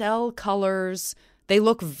pastel colors. They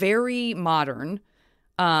look very modern.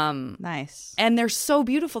 Nice. And they're so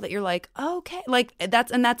beautiful that you're like, okay, like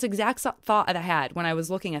that's exact thought I had when I was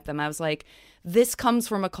looking at them. I was like, this comes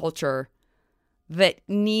from a culture that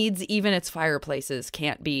needs, even its fireplaces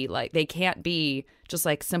can't be like, they can't be just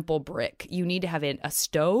like simple brick. You need to have a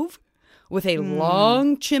stove with a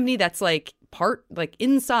long chimney that's like like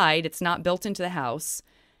inside, it's not built into the house,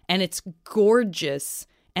 and it's gorgeous.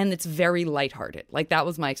 And it's very lighthearted. Like that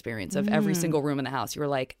was my experience of every single room in the house. You were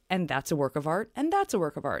like, and that's a work of art, and that's a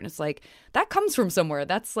work of art. And it's like, that comes from somewhere.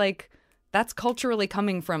 That's culturally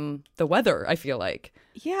coming from the weather, I feel like.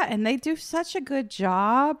 Yeah, and they do such a good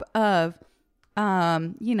job of,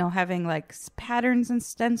 having like patterns and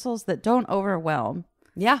stencils that don't overwhelm.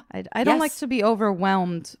 Yeah. I don't like to be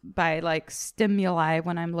overwhelmed by like stimuli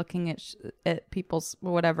when I'm looking at people's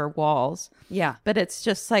whatever walls. Yeah. But it's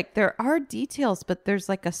just like there are details, but there's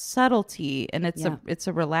like a subtlety, and it's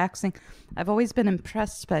a relaxing. I've always been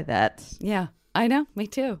impressed by that. Yeah. I know. Me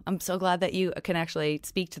too. I'm so glad that you can actually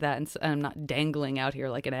speak to that, and I'm not dangling out here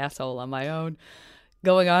like an asshole on my own,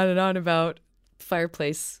 going on and on about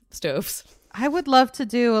fireplace stoves. I would love to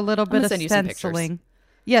do a little bit of stenciling.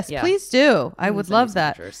 Yes, please do. I would love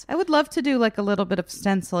that. Pictures. I would love to do like a little bit of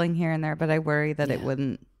stenciling here and there, but I worry that it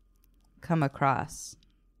wouldn't come across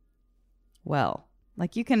well.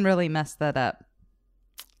 Like you can really mess that up.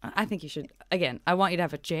 I think you should. Again, I want you to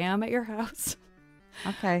have a jam at your house.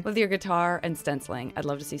 Okay. With your guitar and stenciling. I'd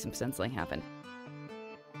love to see some stenciling happen.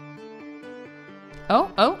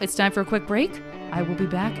 Oh, it's time for a quick break. I will be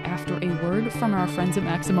back after a word from our friends at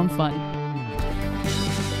Maximum Fun.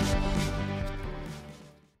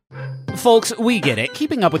 Folks, we get it.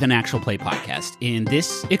 Keeping up with an actual play podcast in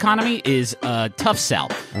this economy is a tough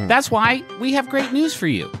sell. That's why we have great news for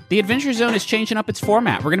you. The Adventure Zone is changing up its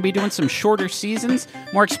format. We're going to be doing some shorter seasons,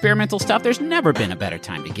 more experimental stuff. There's never been a better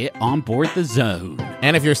time to get on board the zone.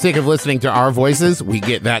 And if you're sick of listening to our voices, we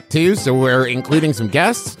get that too. So we're including some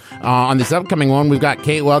guests. On this upcoming one, we've got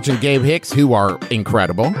Kate Welch and Gabe Hicks, who are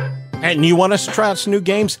incredible. And you want us to try out some new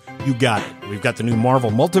games? You got it. We've got the new Marvel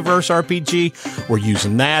Multiverse RPG. We're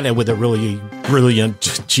using that, and with a really brilliant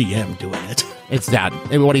GM doing it. It's Dad.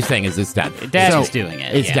 What he's saying is it's Dad. Dad is doing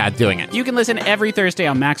it. It's Dad doing it. You can listen every Thursday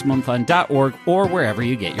on MaximumFun.org or wherever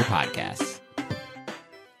you get your podcasts.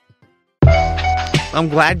 I'm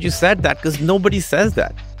glad you said that, because nobody says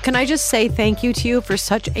that. Can I just say thank you to you for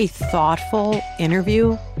such a thoughtful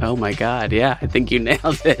interview? Oh my God, yeah, I think you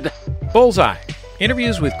nailed it. Bullseye.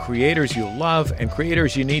 Interviews with creators you'll love and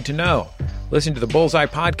creators you need to know. Listen to the Bullseye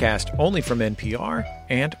podcast only from NPR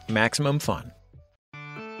and Maximum Fun.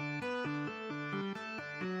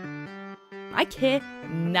 I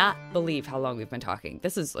cannot believe how long we've been talking.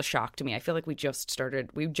 This is a shock to me. I feel like we just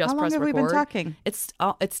started. We just pressed record. How long have we been talking? It's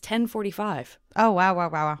 10:45. Oh,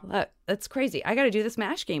 wow. That's crazy. I got to do this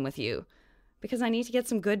MASH game with you because I need to get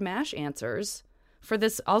some good MASH answers for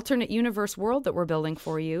this alternate universe world that we're building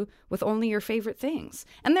for you with only your favorite things.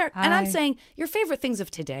 And I'm saying your favorite things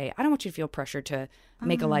of today. I don't want you to feel pressured to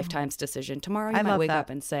make a lifetime's decision. Tomorrow you might wake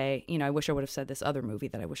up and say, I wish I would have said this other movie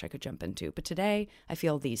that I wish I could jump into. But today I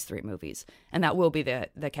feel these 3 movies. And that will be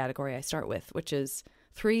the category I start with, which is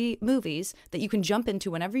 3 movies that you can jump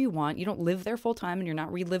into whenever you want. You don't live there full time and you're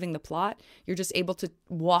not reliving the plot. You're just able to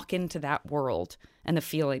walk into that world and the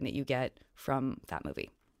feeling that you get from that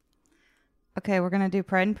movie. Okay, we're going to do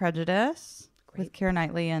Pride and Prejudice with Keira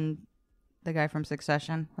Knightley and the guy from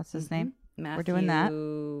Succession. What's his name? Matthew. We're doing that.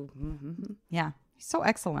 Mm-hmm. Yeah, he's so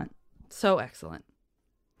excellent. So excellent.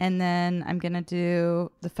 And then I'm going to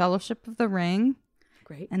do The Fellowship of the Ring.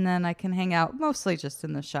 Great. And then I can hang out mostly just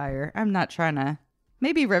in the Shire. I'm not trying to...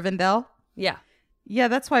 Maybe Rivendell. Yeah. Yeah,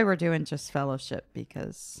 that's why we're doing just Fellowship,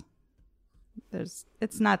 because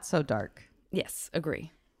it's not so dark. Yes,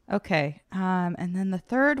 agree. Okay, and then the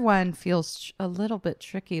third one feels a little bit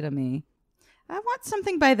tricky to me. I want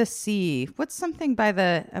something by the sea. What's something by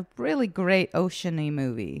a really great oceany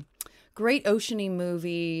movie? Great oceany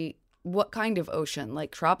movie. What kind of ocean?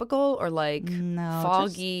 Like tropical or like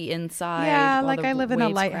foggy inside? Yeah, while like the I live in a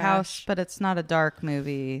waves lighthouse, crash? but it's not a dark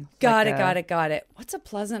movie. Got Like it. What's a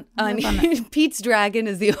pleasant? I mean, Pete's Dragon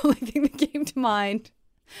is the only thing that came to mind,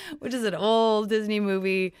 which is an old Disney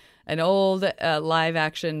movie, an old live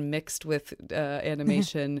action mixed with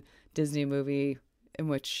animation Disney movie in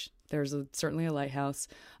which there's certainly a lighthouse.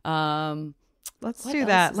 Let's What do else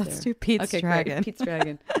that. is Let's there? do Pete's Okay, Dragon. great. Pete's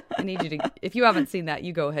Dragon. I need you to, if you haven't seen that,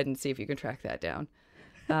 you go ahead and see if you can track that down.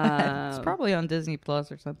 It's probably on Disney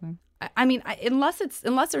Plus or something. I mean, unless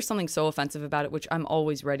there's something so offensive about it, which I'm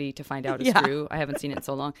always ready to find out is true. I haven't seen it in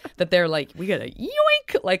so long that they're like, we gotta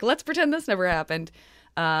yoink, like let's pretend this never happened.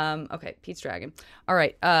 Okay, Pete's Dragon. All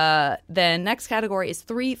right. Then next category is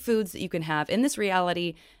 3 foods that you can have in this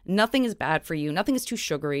reality. Nothing is bad for you. Nothing is too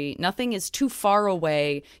sugary. Nothing is too far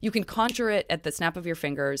away. You can conjure it at the snap of your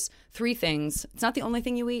fingers. 3 things. It's not the only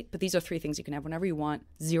thing you eat, but these are 3 things you can have whenever you want.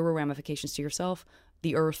 0 ramifications to yourself,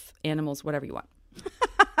 the earth, animals, whatever you want.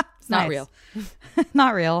 It's not real.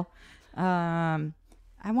 Not real. I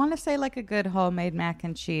want to say like a good homemade mac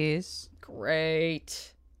and cheese.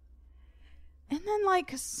 Great. And then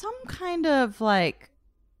like some kind of like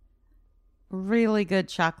really good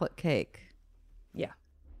chocolate cake. Yeah.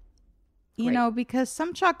 You know, because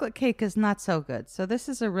some chocolate cake is not so good. So this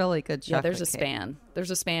is a really good chocolate cake. Yeah, there's a span.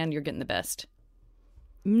 There's a span. You're getting the best.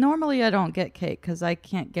 Normally I don't get cake because I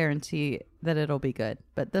can't guarantee that it'll be good.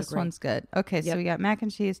 But this one's good. Okay, so we got mac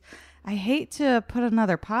and cheese. I hate to put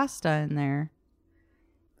another pasta in there.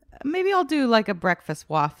 Maybe I'll do like a breakfast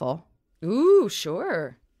waffle. Ooh,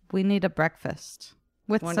 sure. We need a breakfast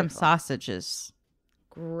with some Wonderful. sausages.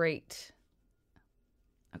 Great.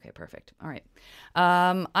 Okay, perfect. All right.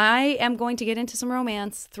 I am going to get into some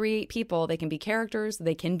romance. 3 people. They can be characters.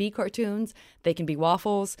 They can be cartoons. They can be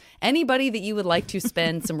waffles. Anybody that you would like to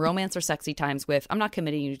spend some romance or sexy times with. I'm not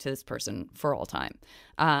committing you to this person for all time.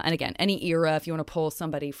 And again, any era, if you want to pull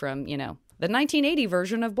somebody from, the 1980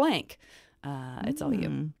 version of blank, it's all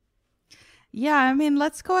you. Yeah, I mean,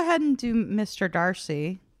 let's go ahead and do Mr.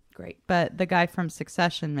 Darcy. Great. But the guy from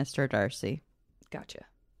Succession, Mr. Darcy. Gotcha.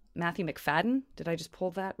 Matthew McFadden? Did I just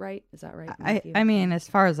pull that right? Is that right? I mean, as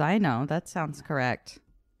far as I know, that sounds correct.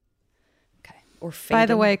 Okay. Or By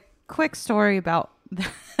the Faden. way, quick story about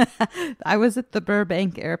I was at the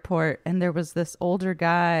Burbank airport and there was this older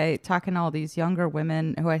guy talking to all these younger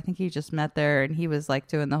women who I think he just met there, and he was like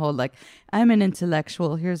doing the whole like, I'm an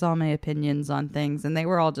intellectual, here's all my opinions on things, and they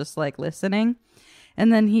were all just like listening.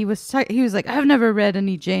 And then he was like, I've never read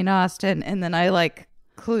any Jane Austen, and then I like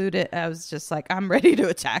clued it. I was just like, I'm ready to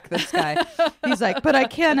attack this guy. He's like, but I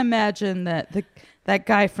can't imagine that that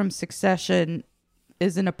guy from Succession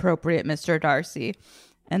is an appropriate Mr. Darcy.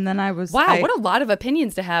 And then I was wow, what a lot of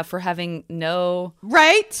opinions to have for having no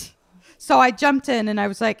right. So I jumped in and I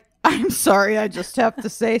was like, I'm sorry, I just have to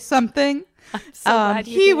say something. I'm so glad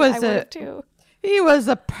you did. I would have too. He was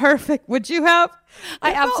a perfect. Would you have?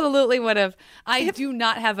 I absolutely would have. I do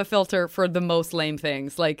not have a filter for the most lame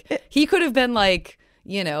things. Like he could have been like,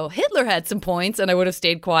 Hitler had some points and I would have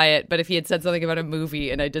stayed quiet. But if he had said something about a movie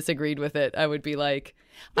and I disagreed with it, I would be like,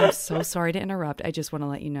 I'm so sorry to interrupt. I just want to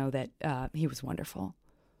let you know that he was wonderful.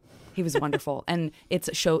 He was wonderful. And it's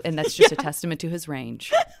a show. And that's just a testament to his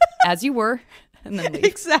range, as you were. And then leave.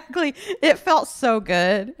 Exactly. It felt so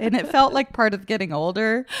good. And it felt like part of getting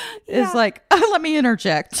older is like, let me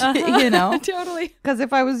interject, Totally. Because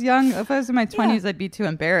if I was young, if I was in my 20s, I'd be too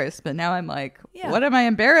embarrassed. But now I'm like, what am I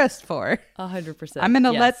embarrassed for? 100%. I'm going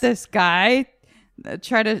to let this guy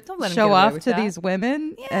try to show off to these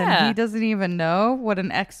women. And he doesn't even know. What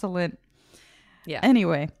an excellent. Yeah.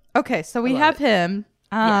 Anyway. Okay. So we have him.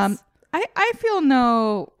 Yes. I feel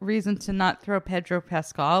no reason to not throw Pedro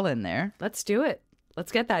Pascal in there. Let's do it.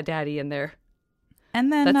 Let's get that daddy in there.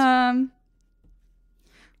 And then, I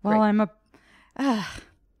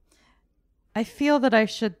feel that I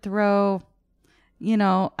should throw,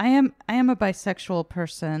 I am a bisexual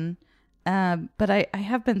person, but I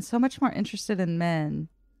have been so much more interested in men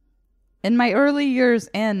in my early years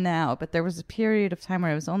and now, but there was a period of time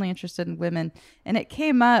where I was only interested in women, and it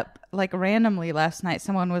came up like randomly last night.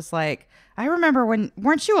 Someone was like, I remember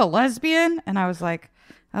weren't you a lesbian? And I was like,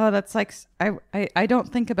 oh, that's like, I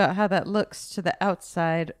don't think about how that looks to the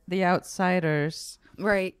outsiders.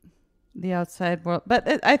 Right. The outside world.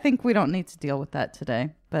 But I think we don't need to deal with that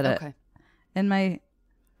today. But okay.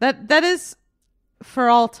 That is for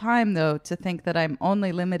all time, though, to think that I'm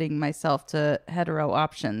only limiting myself to hetero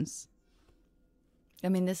options. I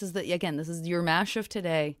mean, this is your mash of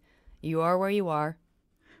today. You are where you are.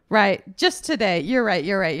 Right. Just today. You're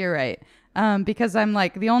right. Because I'm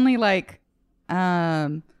like the only like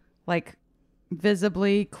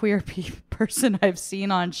visibly queer person I've seen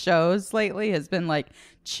on shows lately has been like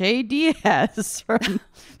Che Diaz from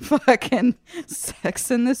fucking Sex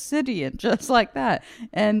and the City and just like that.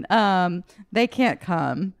 And they can't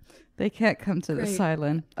come. They can't come to this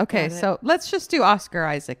island. Okay, so let's just do Oscar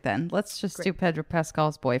Isaac then. Let's just do Pedro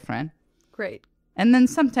Pascal's boyfriend. Great. And then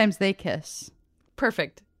sometimes they kiss.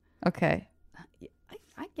 Perfect. Okay.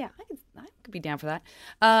 I could be down for that.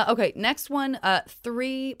 Okay, next one.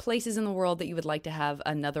 3 places in the world that you would like to have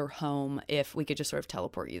another home if we could just sort of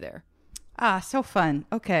teleport you there. Ah, so fun.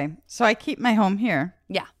 Okay, so I keep my home here.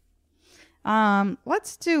 Yeah.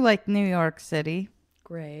 Let's do like New York City.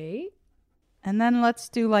 Great. And then let's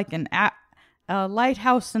do like a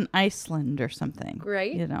lighthouse in Iceland or something.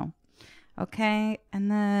 Great. You know. Okay,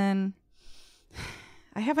 and then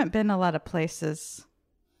I haven't been a lot of places,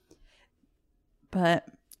 but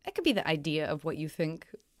That could be the idea of what you think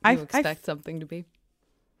I expect something to be.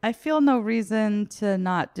 I feel no reason to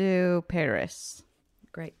not do Paris.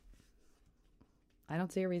 Great. I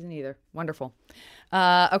don't see a reason either. Wonderful.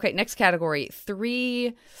 Okay, next category.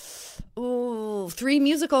 3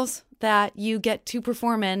 musicals that you get to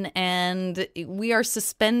perform in, and we are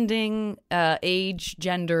suspending age,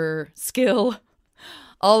 gender, skill,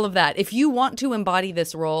 all of that. If you want to embody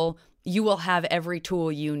this role, you will have every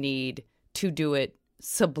tool you need to do it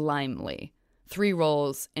sublimely. 3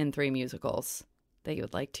 roles in 3 musicals that you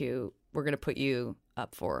would like to. We're going to put you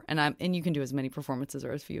up for, and you can do as many performances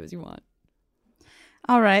or as few as you want.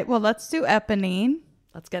 All right. Well, let's do Eponine.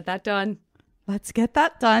 Let's get that done. Let's get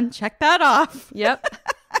that done. Check that off. Yep.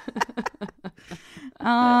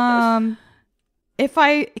 If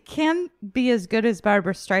I can be as good as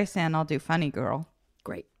Barbara Streisand, I'll do Funny Girl.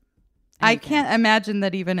 Great. I can't imagine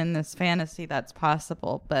that even in this fantasy that's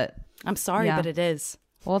possible, but I'm sorry, but it is.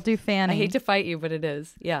 We'll do Fanny. I hate to fight you, but it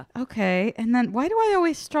is. Yeah. Okay. And then why do I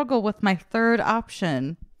always struggle with my third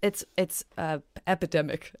option? It's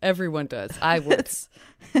epidemic. Everyone does. I would.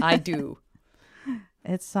 I do.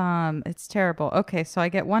 It's terrible. Okay, so I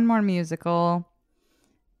get one more musical.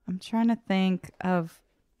 I'm trying to think of.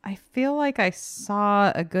 I feel like I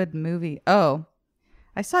saw a good movie. Oh,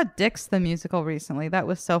 I saw Dix the musical recently. That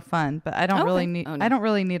was so fun, but I don't really need. I don't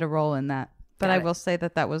really need a role in that. But I will say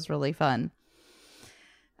that was really fun.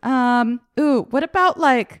 What about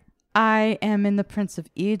like I am in The Prince of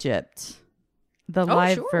Egypt, the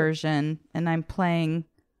live version, and I'm playing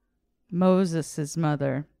Moses'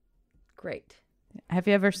 mother. Great. Have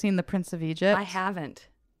you ever seen The Prince of Egypt? I haven't.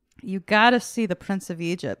 You gotta see The Prince of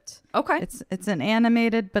Egypt. Okay. It's an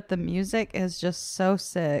animated, but the music is just so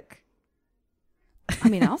sick. I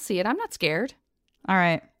mean, I'll see it. I'm not scared. All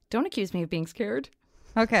right. Don't accuse me of being scared.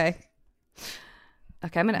 Okay.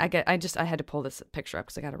 Okay, I had to pull this picture up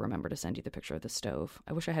because I got to remember to send you the picture of the stove.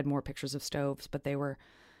 I wish I had more pictures of stoves, but they were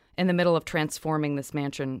in the middle of transforming this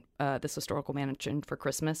mansion, this historical mansion for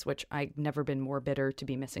Christmas, which I've never been more bitter to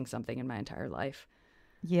be missing something in my entire life.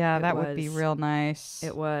 Yeah, that would be real nice.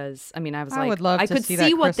 It was. I mean, I would love to see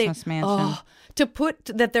that Christmas mansion.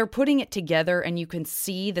 That they're putting it together, and you can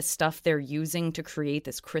see the stuff they're using to create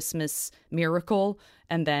this Christmas miracle,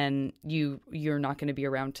 and then you're not going to be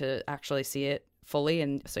around to actually see it fully,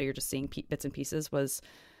 and so you're just seeing bits and pieces. It was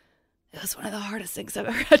one of the hardest things I've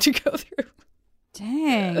ever had to go through.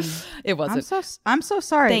 Dang, it wasn't. I'm so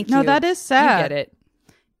sorry. Thank you. No, that is sad. You get it.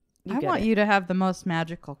 I want you to have the most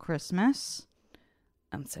magical Christmas.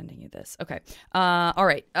 I'm sending you this. Okay. All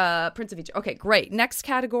right. Prince of Egypt. Okay, great. Next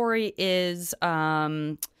category is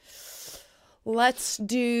let's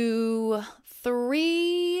do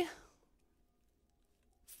three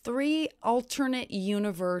alternate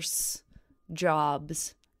universe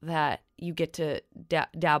jobs that you get to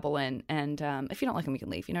dabble in, and if you don't like them, you can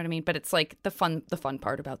leave. You know what I mean? But it's like the fun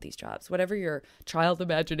part about these jobs. Whatever your child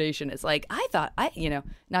imagination is like.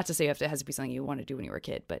 Not to say it has to be something you want to do when you were a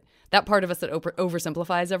kid, but that part of us that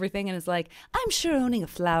oversimplifies everything and is like, I'm sure owning a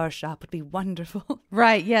flower shop would be wonderful.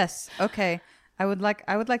 Right? Yes. Okay. I would like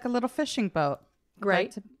a little fishing boat. Great.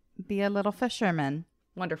 Like to be a little fisherman.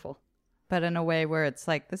 Wonderful. But in a way where it's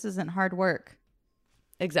like, this isn't hard work.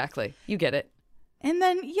 Exactly. You get it. And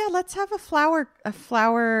then, let's have a flower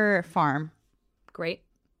farm. Great.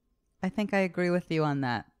 I think I agree with you on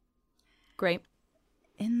that. Great.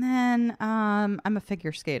 And then I'm a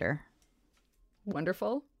figure skater.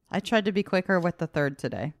 Wonderful. I tried to be quicker with the third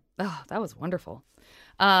today. Oh, that was wonderful.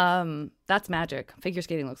 That's magic. Figure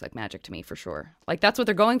skating looks like magic to me for sure. Like that's what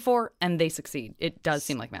they're going for, and they succeed. It does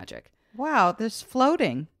seem like magic. Wow, there's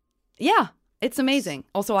floating. Yeah. It's amazing.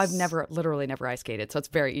 Also, I've literally never ice skated, so it's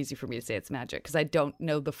very easy for me to say it's magic because I don't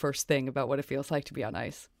know the first thing about what it feels like to be on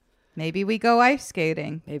ice. Maybe we go ice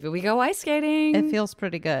skating. It feels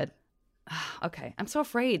pretty good. Okay, I'm so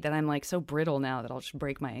afraid that I'm like so brittle now that I'll just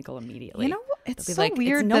break my ankle immediately. You know what? It's They'll so be like,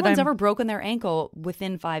 weird no that one's I'm ever broken their ankle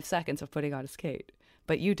within 5 seconds of putting on a skate,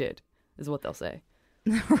 but you did, is what they'll say.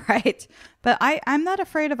 right. But I'm not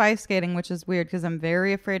afraid of ice skating, which is weird because I'm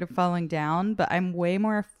very afraid of falling down, but I'm way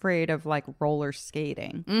more afraid of like roller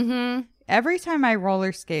skating. Mm-hmm. Every time I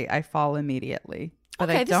roller skate, I fall immediately. But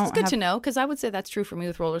Okay, I this is don't good have... to know because I would say that's true for me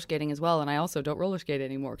with roller skating as well. And I also don't roller skate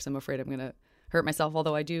anymore because I'm afraid I'm going to hurt myself,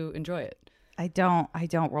 although I do enjoy it. I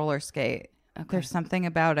don't roller skate. Okay. There's something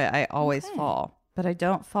about it. I always fall, but I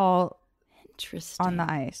don't fall Interesting. on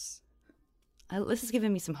the ice. This is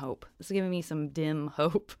giving me some hope. This is giving me some dim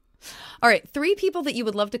hope. All right, 3 people that you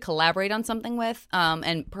would love to collaborate on something with,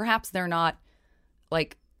 and perhaps they're not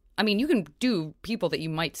like, I mean, you can do people that you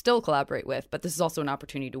might still collaborate with, but this is also an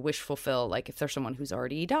opportunity to wish fulfill, like if there's someone who's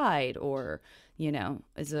already died or, you know,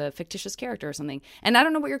 is a fictitious character or something. And I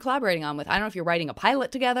don't know what you're collaborating on with. I don't know if you're writing a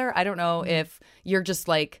pilot together. I don't know if you're just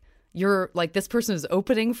like, this person is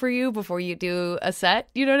opening for you before you do a set,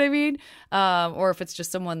 you know what I mean? Or if it's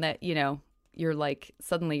just someone that, you know, you're like,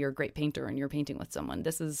 suddenly you're a great painter and you're painting with someone.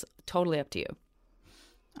 This is totally up to you.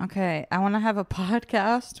 Okay, I want to have a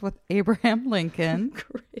podcast with Abraham Lincoln.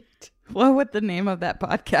 Great. What would the name of that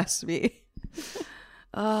podcast be?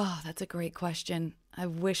 Oh, that's a great question. I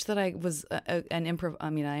wish that I was an improv. I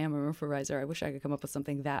mean, I am an improviser. I wish I could come up with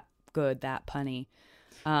something that good, that punny.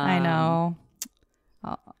 I know.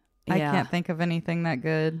 I yeah. can't think of anything that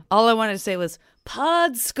good. All I wanted to say was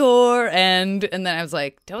pod score and then I was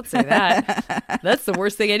like, don't say that. That's the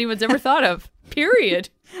worst thing anyone's ever thought of. Period.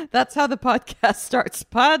 That's how the podcast starts.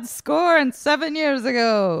 Pod score and 7 years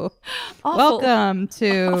ago. Awful. Welcome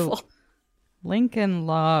to Awful. Lincoln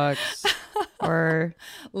Logs or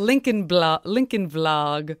Lincoln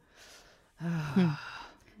vlog. I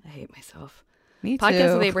hate myself. Me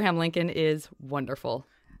Podcast too. with Abraham Lincoln is wonderful.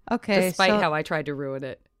 Okay, Despite so how I tried to ruin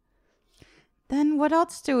it. then what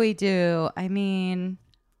else do we do? I mean,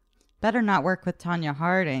 better not work with Tanya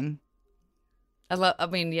Harding. I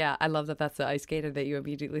love that that's the ice skater that you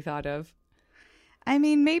immediately thought of. I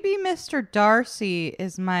mean, maybe Mr. Darcy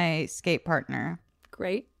is my skate partner.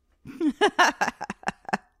 Great.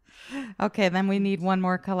 Okay, then we need one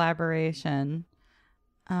more collaboration.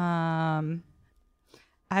 I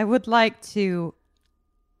would like to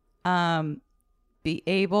be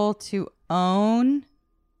able to own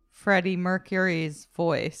Freddie Mercury's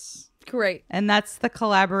voice. Great. And that's the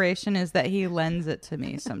collaboration, is that he lends it to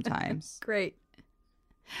me sometimes. Great.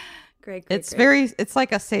 It's great. it's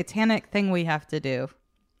like a satanic thing we have to do.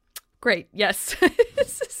 Great. Yes.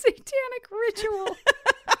 It's a satanic ritual.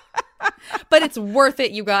 But it's worth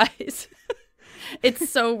it, you guys. It's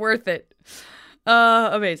so worth it.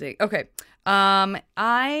 Amazing. Okay.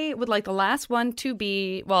 I would like the last one to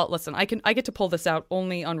be, well, listen, I get to pull this out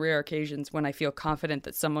only on rare occasions when I feel confident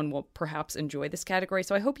that someone will perhaps enjoy this category.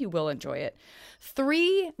 So I hope you will enjoy it.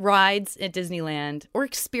 3 rides at Disneyland, or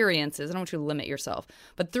experiences. I don't want you to limit yourself,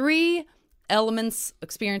 but 3 elements,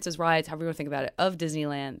 experiences, rides, however you want to think about it, of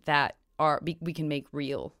Disneyland that we can make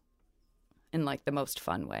real in like the most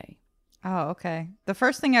fun way. Oh, okay. The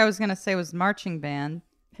first thing I was going to say was marching band,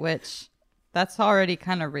 which that's already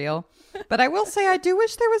kind of real. But I will say I do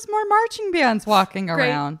wish there was more marching bands walking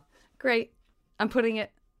around. Great. I'm putting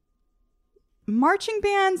it. Marching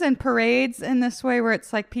bands and parades in this way where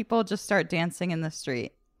it's like people just start dancing in the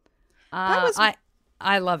street.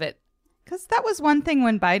 I love it. Because that was one thing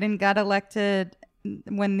when Biden got elected,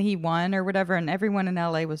 when he won or whatever, and everyone in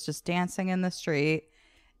LA was just dancing in the street.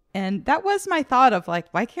 And that was my thought of like,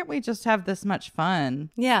 why can't we just have this much fun?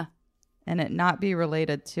 Yeah. And it not be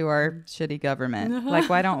related to our shitty government. Like,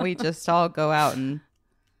 why don't we just all go out and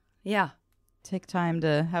take time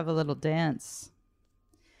to have a little dance?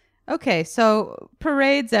 Okay, so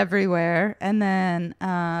parades everywhere. And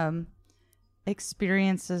then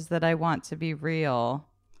experiences that I want to be real.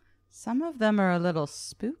 Some of them are a little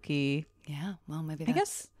spooky. Yeah, well, maybe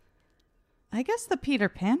I guess the Peter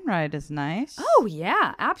Pan ride is nice. Oh,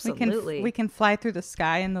 yeah, absolutely. We can fly through the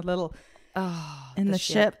sky in the little the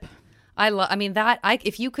ship.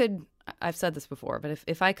 If you could, I've said this before, but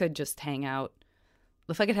if I could just hang out,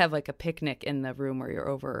 if I could have like a picnic in the room where you're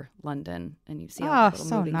over London and you see all the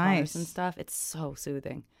little moving cars and stuff, it's so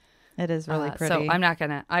soothing. It is really pretty. So I'm not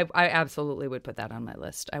gonna. I absolutely would put that on my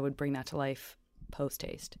list. I would bring that to life post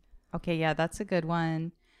haste. Okay, yeah, that's a good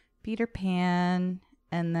one. Peter Pan,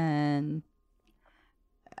 and then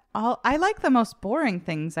I like the most boring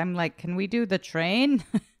things. I'm like, can we do the train?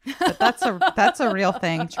 But that's a real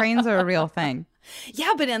thing. Trains are a real thing.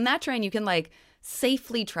 Yeah, but in that train you can like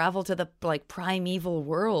safely travel to the like primeval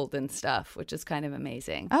world and stuff, which is kind of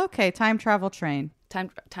amazing. Okay, time travel train. Time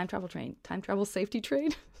travel train. Time travel safety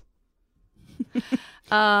train.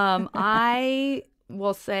 I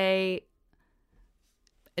will say,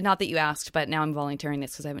 not that you asked, but now I'm volunteering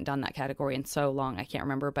this because I haven't done that category in so long. I can't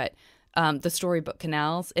remember, but the storybook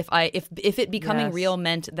canals. If it becoming real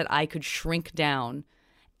meant that I could shrink down,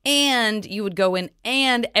 and you would go in,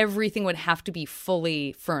 and everything would have to be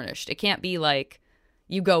fully furnished. It can't be like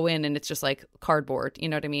you go in and it's just like cardboard. You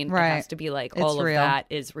know what I mean? Right. It has to be like It's all real. of that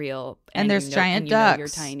is real. And there's giant and ducks. You're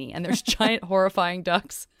tiny, and there's giant horrifying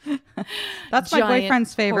ducks. That's my Giant,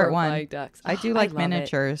 boyfriend's favorite one. horrifying ducks. I do Oh, like love it.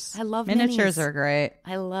 miniatures. I love miniatures. minis. Are great.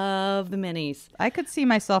 I love the minis. I could see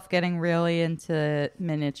myself getting really into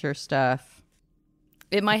miniature stuff.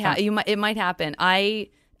 It might it might happen.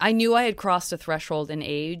 I knew I had crossed a threshold in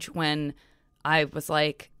age when I was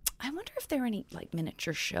like, I wonder if there are any like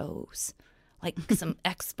miniature shows, like some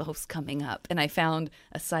expos coming up. And I found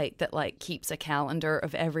a site that like keeps a calendar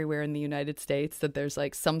of everywhere in the United States that there's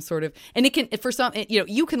like some sort of, and it can, for some,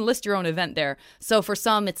 you can list your own event there. So for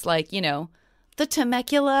some, it's like, the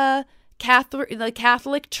Temecula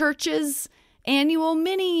Catholic Church's annual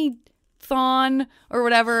mini-thon or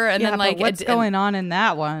whatever. And then like, but what's going on in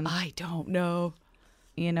that one? I don't know.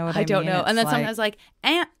 You know what I mean? I don't know. It's And then like, sometimes like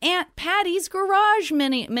Aunt Patty's garage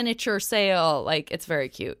miniature sale. Like, it's very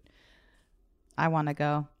cute. I want to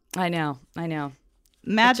go. I know.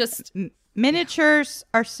 Miniatures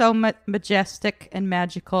are so majestic and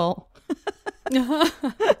magical.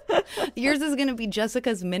 Yours is going to be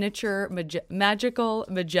Jessica's miniature, magical,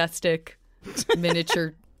 majestic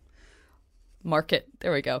miniature market.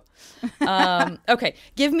 There we go. Okay.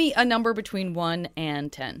 Give me a number between 1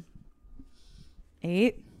 and 10.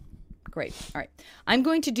 8. Great. All right. I'm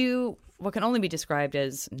going to do what can only be described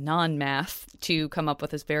as non-math to come up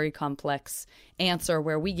with this very complex answer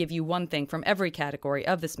where we give you one thing from every category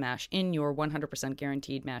of the Smash in your 100%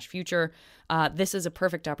 guaranteed MASH future. This is a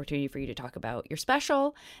perfect opportunity for you to talk about your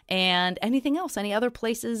special and anything else, any other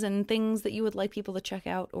places and things that you would like people to check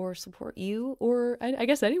out or support you, or I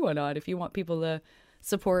guess anyone on. If you want people to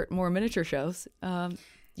support more miniature shows,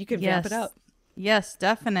 you could wrap it up. Yes,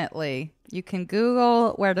 definitely. You can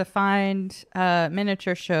Google where to find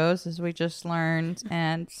miniature shows, as we just learned,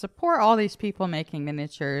 and support all these people making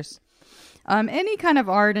miniatures. Any kind of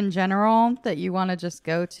art in general that you want to just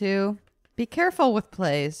go to. Be careful with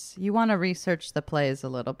plays. You want to research the plays a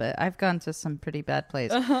little bit. I've gone to some pretty bad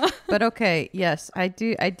plays. But okay, yes, I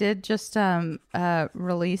do. I did just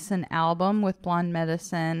release an album with Blonde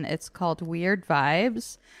Medicine. It's called Weird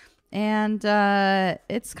Vibes. And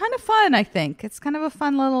it's kind of fun, I think. It's kind of a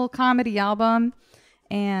fun little comedy album.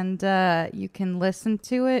 And you can listen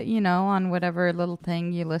to it, on whatever little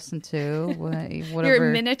thing you listen to. Whatever.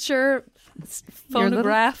 Your miniature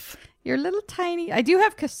phonograph. Your little tiny. I do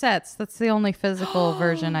have cassettes. That's the only physical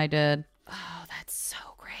version I did. Oh, that's so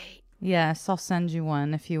great. Yes, I'll send you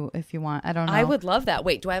one if you want. I don't know. I would love that.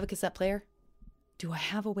 Wait, do I have a cassette player? Do I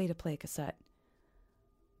have a way to play a cassette?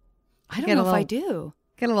 I don't know if I do.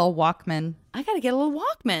 Get a little Walkman. I got to get a little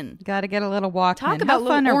Walkman. Got to get a little Walkman. Talk about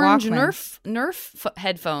little orange Nerf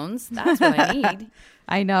headphones. That's what I need.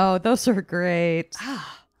 I know. Those are great.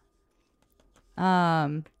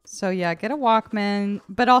 So yeah, get a Walkman.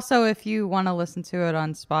 But also if you want to listen to it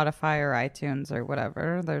on Spotify or iTunes or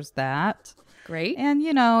whatever, there's that. Great. And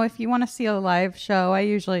if you want to see a live show, I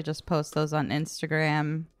usually just post those on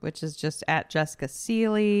Instagram, which is just at Jessica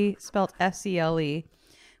Sele, spelled Sele,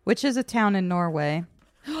 which is a town in Norway.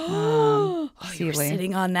 You were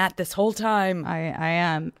sitting on that this whole time. I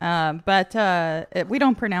am. But we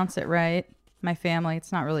don't pronounce it right. My family,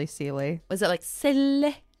 it's not really Sele. Was it like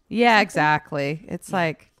Sele? Yeah, exactly. It's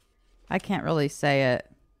like, I can't really say it.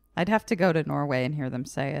 I'd have to go to Norway and hear them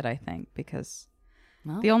say it, I think, because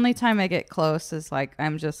the only time I get close is like,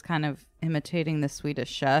 I'm just kind of imitating the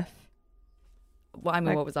Swedish chef. Well, I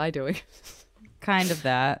mean, what was I doing? Kind of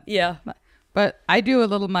that. Yeah. But I do a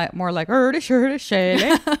little more like Sele.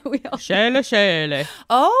 Sele.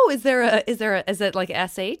 Oh, is it like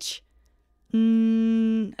SH?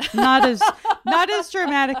 Not as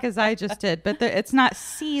dramatic as I just did, but it's not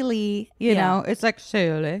Sele, you know. It's like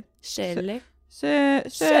Sele. Sele.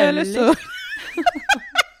 Sele.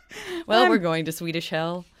 Well, we're going to Swedish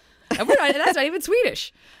hell. And that's not even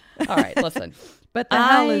Swedish. All right, listen. But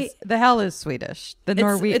the hell is Swedish. The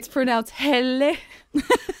Norwegian. It's pronounced helle.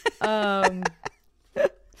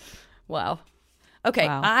 Wow. Okay,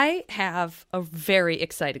 Wow. I have a very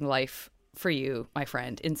exciting life for you, my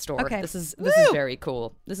friend, in store. Okay. This is very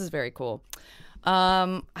cool.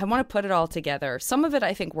 I want to put it all together. Some of it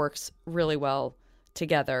I think works really well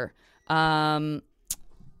together. God,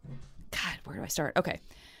 where do I start? Okay.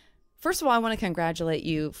 First of all, I want to congratulate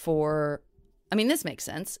you for, I mean, this makes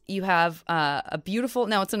sense. You have a beautiful,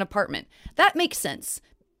 now it's an apartment. That makes sense,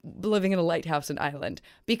 living in a lighthouse in Iceland,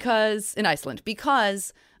 because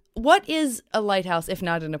what is a lighthouse if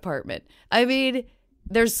not an apartment? I mean,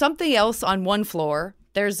 there's something else on one floor.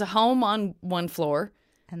 There's a home on one floor.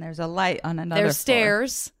 And there's a light on another There's floor.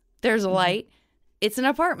 stairs. There's a light. It's an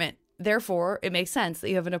apartment. Therefore, it makes sense that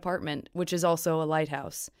you have an apartment, which is also a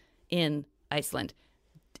lighthouse in Iceland.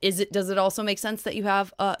 Does it also make sense that you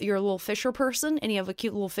have you're a little fisher person and you have a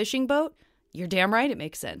cute little fishing boat? You're damn right it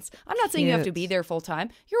makes sense. I'm not saying you have to be there full time.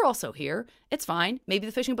 You're also here. It's fine. Maybe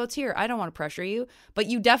the fishing boat's here. I don't want to pressure you. But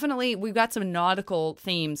we've got some nautical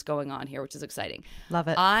themes going on here, which is exciting. Love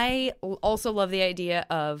it. I also love the idea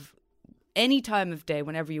of any time of day,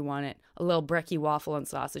 whenever you want it, a little brekkie waffle and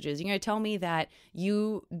sausages. You're going to tell me that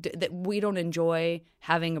that we don't enjoy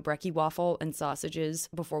having a brekkie waffle and sausages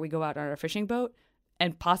before we go out on our fishing boat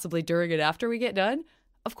and possibly during and after we get done?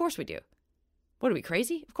 Of course we do. What are we,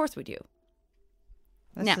 crazy? Of course we do.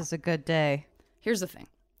 This is a good day. Here's the thing.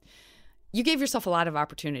 You gave yourself a lot of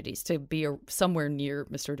opportunities to be somewhere near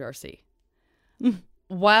Mr. Darcy.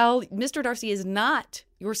 While Mr. Darcy is not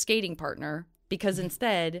your skating partner, because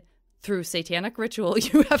instead, through satanic ritual,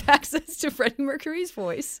 you have access to Freddie Mercury's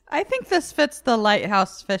voice. I think this fits the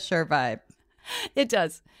Lighthouse Fisher vibe. It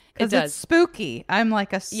does. It Because does. it's spooky. I'm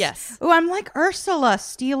like Yes. Oh, I'm like Ursula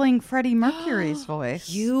stealing Freddie Mercury's voice.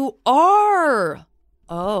 You are.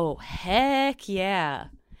 Oh, heck yeah.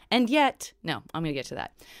 And yet, no, I'm going to get to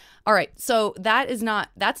that. All right. So that's not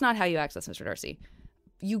how you access Mr. Darcy.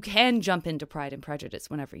 You can jump into Pride and Prejudice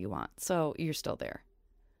whenever you want. So you're still there.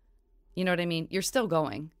 You know what I mean? You're still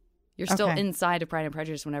going. You're still inside of Pride and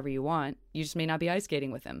Prejudice whenever you want. You just may not be ice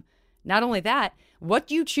skating with him. Not only that,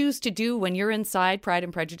 what you choose to do when you're inside Pride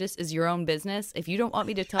and Prejudice is your own business. If you don't want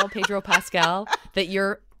me to tell Pedro Pascal that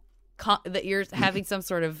you're having some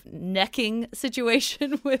sort of necking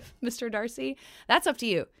situation with Mr. Darcy, that's up to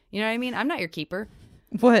you. You know what I mean? I'm not your keeper.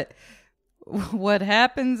 What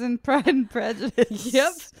happens in Pride and Prejudice?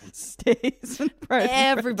 Yep. Stays in Pride.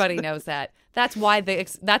 Everybody knows that. That's why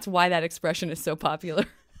that expression is so popular.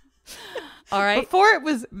 All right. Before it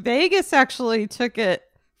was Vegas actually took it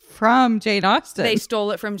from Jane Austen. They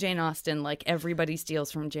stole it from Jane Austen like everybody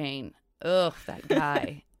steals from Jane. Ugh, that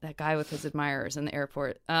guy. That guy with his admirers in the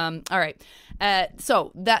airport. All right.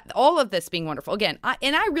 So that all of this being wonderful. Again,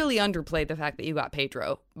 I really underplayed the fact that you got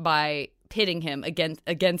Pedro by pitting him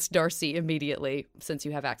against Darcy immediately, since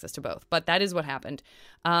you have access to both. But that is what happened.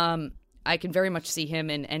 I can very much see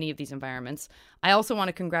him in any of these environments. I also want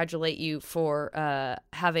to congratulate you for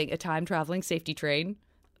having a time-traveling safety train.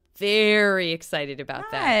 Very excited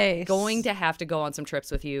about that. Going to have to go on some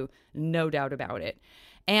trips with you, no doubt about it.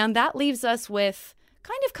 And that leaves us with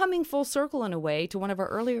kind of coming full circle in a way to one of our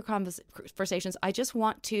earlier conversations. I just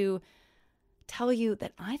want to tell you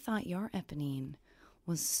that I thought your Eponine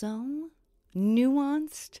was so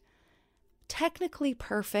nuanced, technically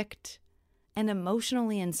perfect, and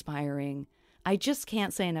emotionally inspiring. I just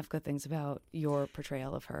can't say enough good things about your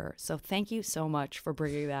portrayal of her. So thank you so much for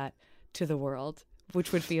bringing that to the world,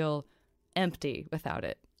 which would feel empty without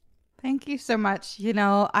it. Thank you so much. You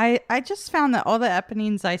know, I just found that all the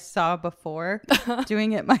Eponines I saw before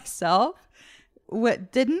doing it myself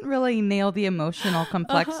didn't really nail the emotional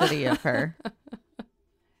complexity of her.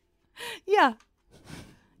 Yeah.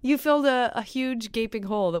 You filled a huge gaping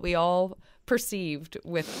hole that we all perceived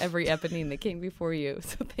with every Eponine that came before you.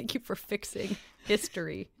 So thank you for fixing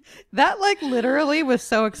history. That literally was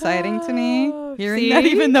so exciting to me, hearing that,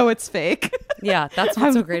 even though it's fake. Yeah, that's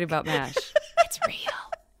what's so great about MASH. It's real.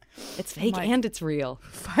 It's fake and it's real.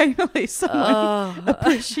 Finally, someone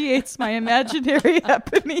appreciates my imaginary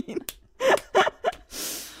Eponine.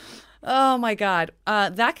 Oh, my God.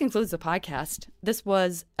 That concludes the podcast. This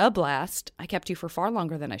was a blast. I kept you for far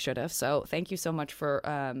longer than I should have. So thank you so much for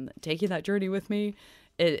taking that journey with me.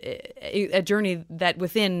 A journey that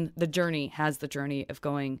within the journey has the journey of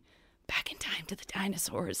going back in time to the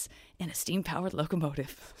dinosaurs in a steam-powered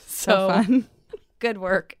locomotive. So fun. Good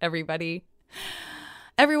work, everybody.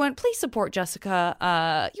 Everyone, please support Jessica.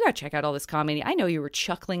 You got to check out all this comedy. I know you were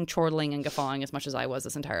chuckling, chortling, and guffawing as much as I was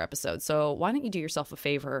this entire episode. So why don't you do yourself a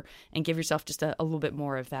favor and give yourself just a little bit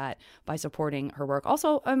more of that by supporting her work.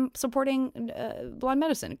 Also, supporting Blonde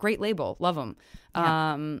Medicine. Great label. Love them.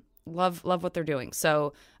 Yeah. Love what they're doing.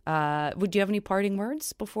 So would you have any parting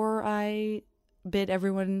words before I bid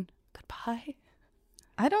everyone goodbye?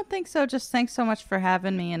 I don't think so. Just thanks so much for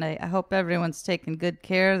having me. And I hope everyone's taking good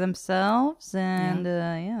care of themselves. And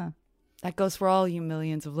yeah. That goes for all you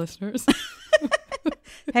millions of listeners.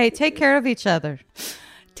 Hey, take care of each other.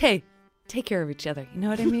 Take care of each other. You know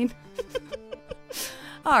what I mean?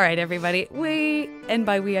 All right, everybody. And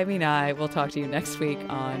by we, I mean I, will talk to you next week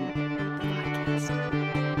on the podcast.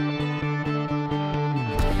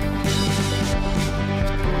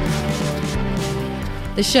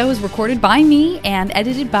 The show is recorded by me and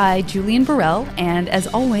edited by Julian Burrell. And as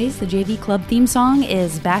always, the JV Club theme song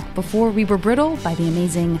is Back Before We Were Brittle by the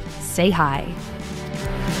amazing Say Hi.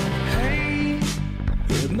 Hey,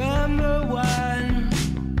 remember when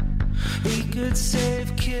we could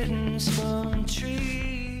save kittens from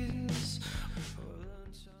trees?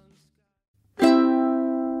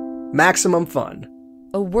 Maximum Fun,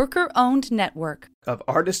 A worker-owned network of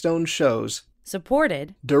artist-owned shows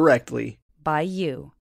supported directly by you.